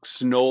has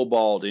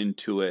snowballed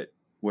into it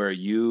where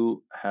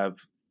you have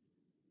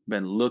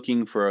been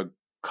looking for a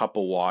cup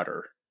of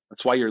water.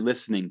 That's why you're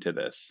listening to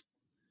this.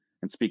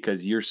 It's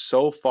because you're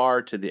so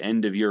far to the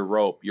end of your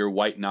rope, you're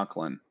white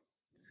knuckling.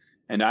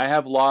 And I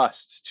have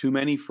lost too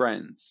many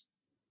friends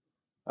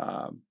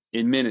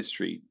in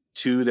ministry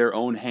to their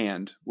own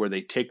hand, where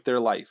they take their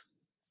life.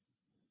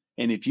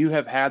 And if you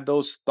have had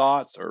those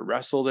thoughts, or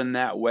wrestled in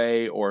that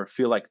way, or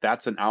feel like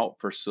that's an out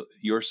for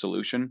your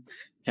solution,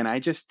 can I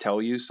just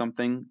tell you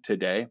something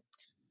today?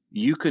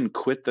 You can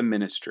quit the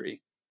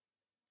ministry.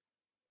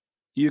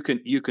 You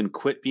can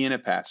quit being a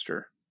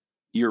pastor.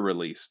 You're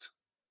released.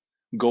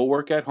 Go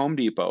work at Home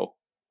Depot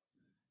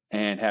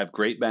and have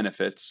great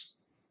benefits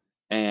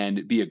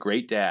and be a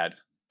great dad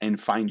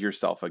and find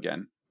yourself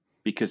again,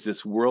 because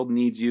this world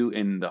needs you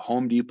in the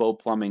Home Depot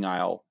plumbing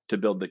aisle to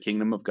build the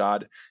kingdom of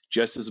God,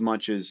 just as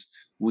much as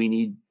we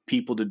need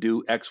people to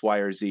do X, Y,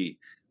 or Z.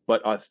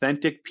 But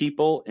authentic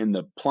people in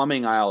the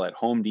plumbing aisle at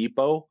Home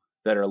Depot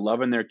that are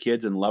loving their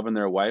kids and loving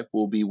their wife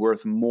will be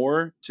worth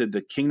more to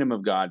the kingdom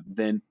of God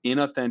than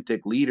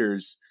inauthentic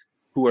leaders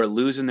who are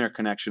losing their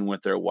connection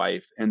with their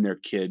wife and their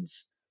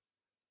kids,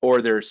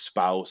 or their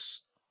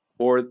spouse,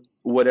 or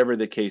whatever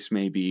the case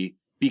may be,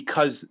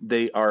 because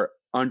they are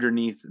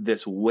underneath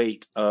this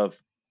weight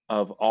of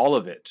all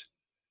of it.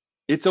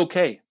 It's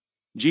okay.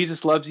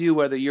 Jesus loves you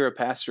whether you're a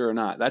pastor or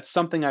not. That's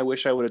something I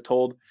wish I would have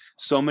told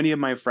so many of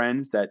my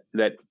friends that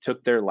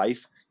took their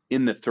life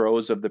in the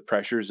throes of the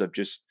pressures of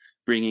just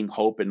bringing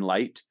hope and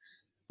light.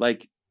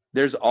 Like,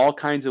 there's all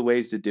kinds of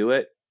ways to do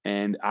it,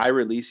 and I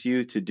release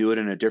you to do it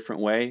in a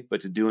different way,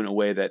 but to do it in a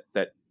way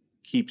that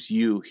keeps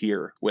you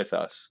here with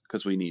us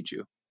because we need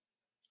you.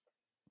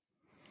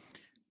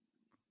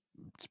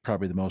 It's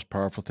probably the most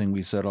powerful thing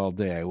we said all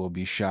day. I will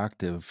be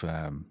shocked if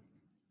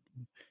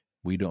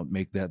we don't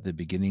make that the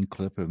beginning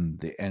clip and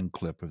the end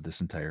clip of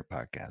this entire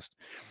podcast.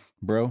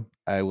 Bro,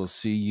 I will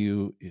see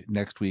you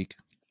next week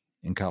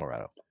in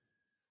Colorado.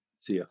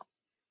 See ya.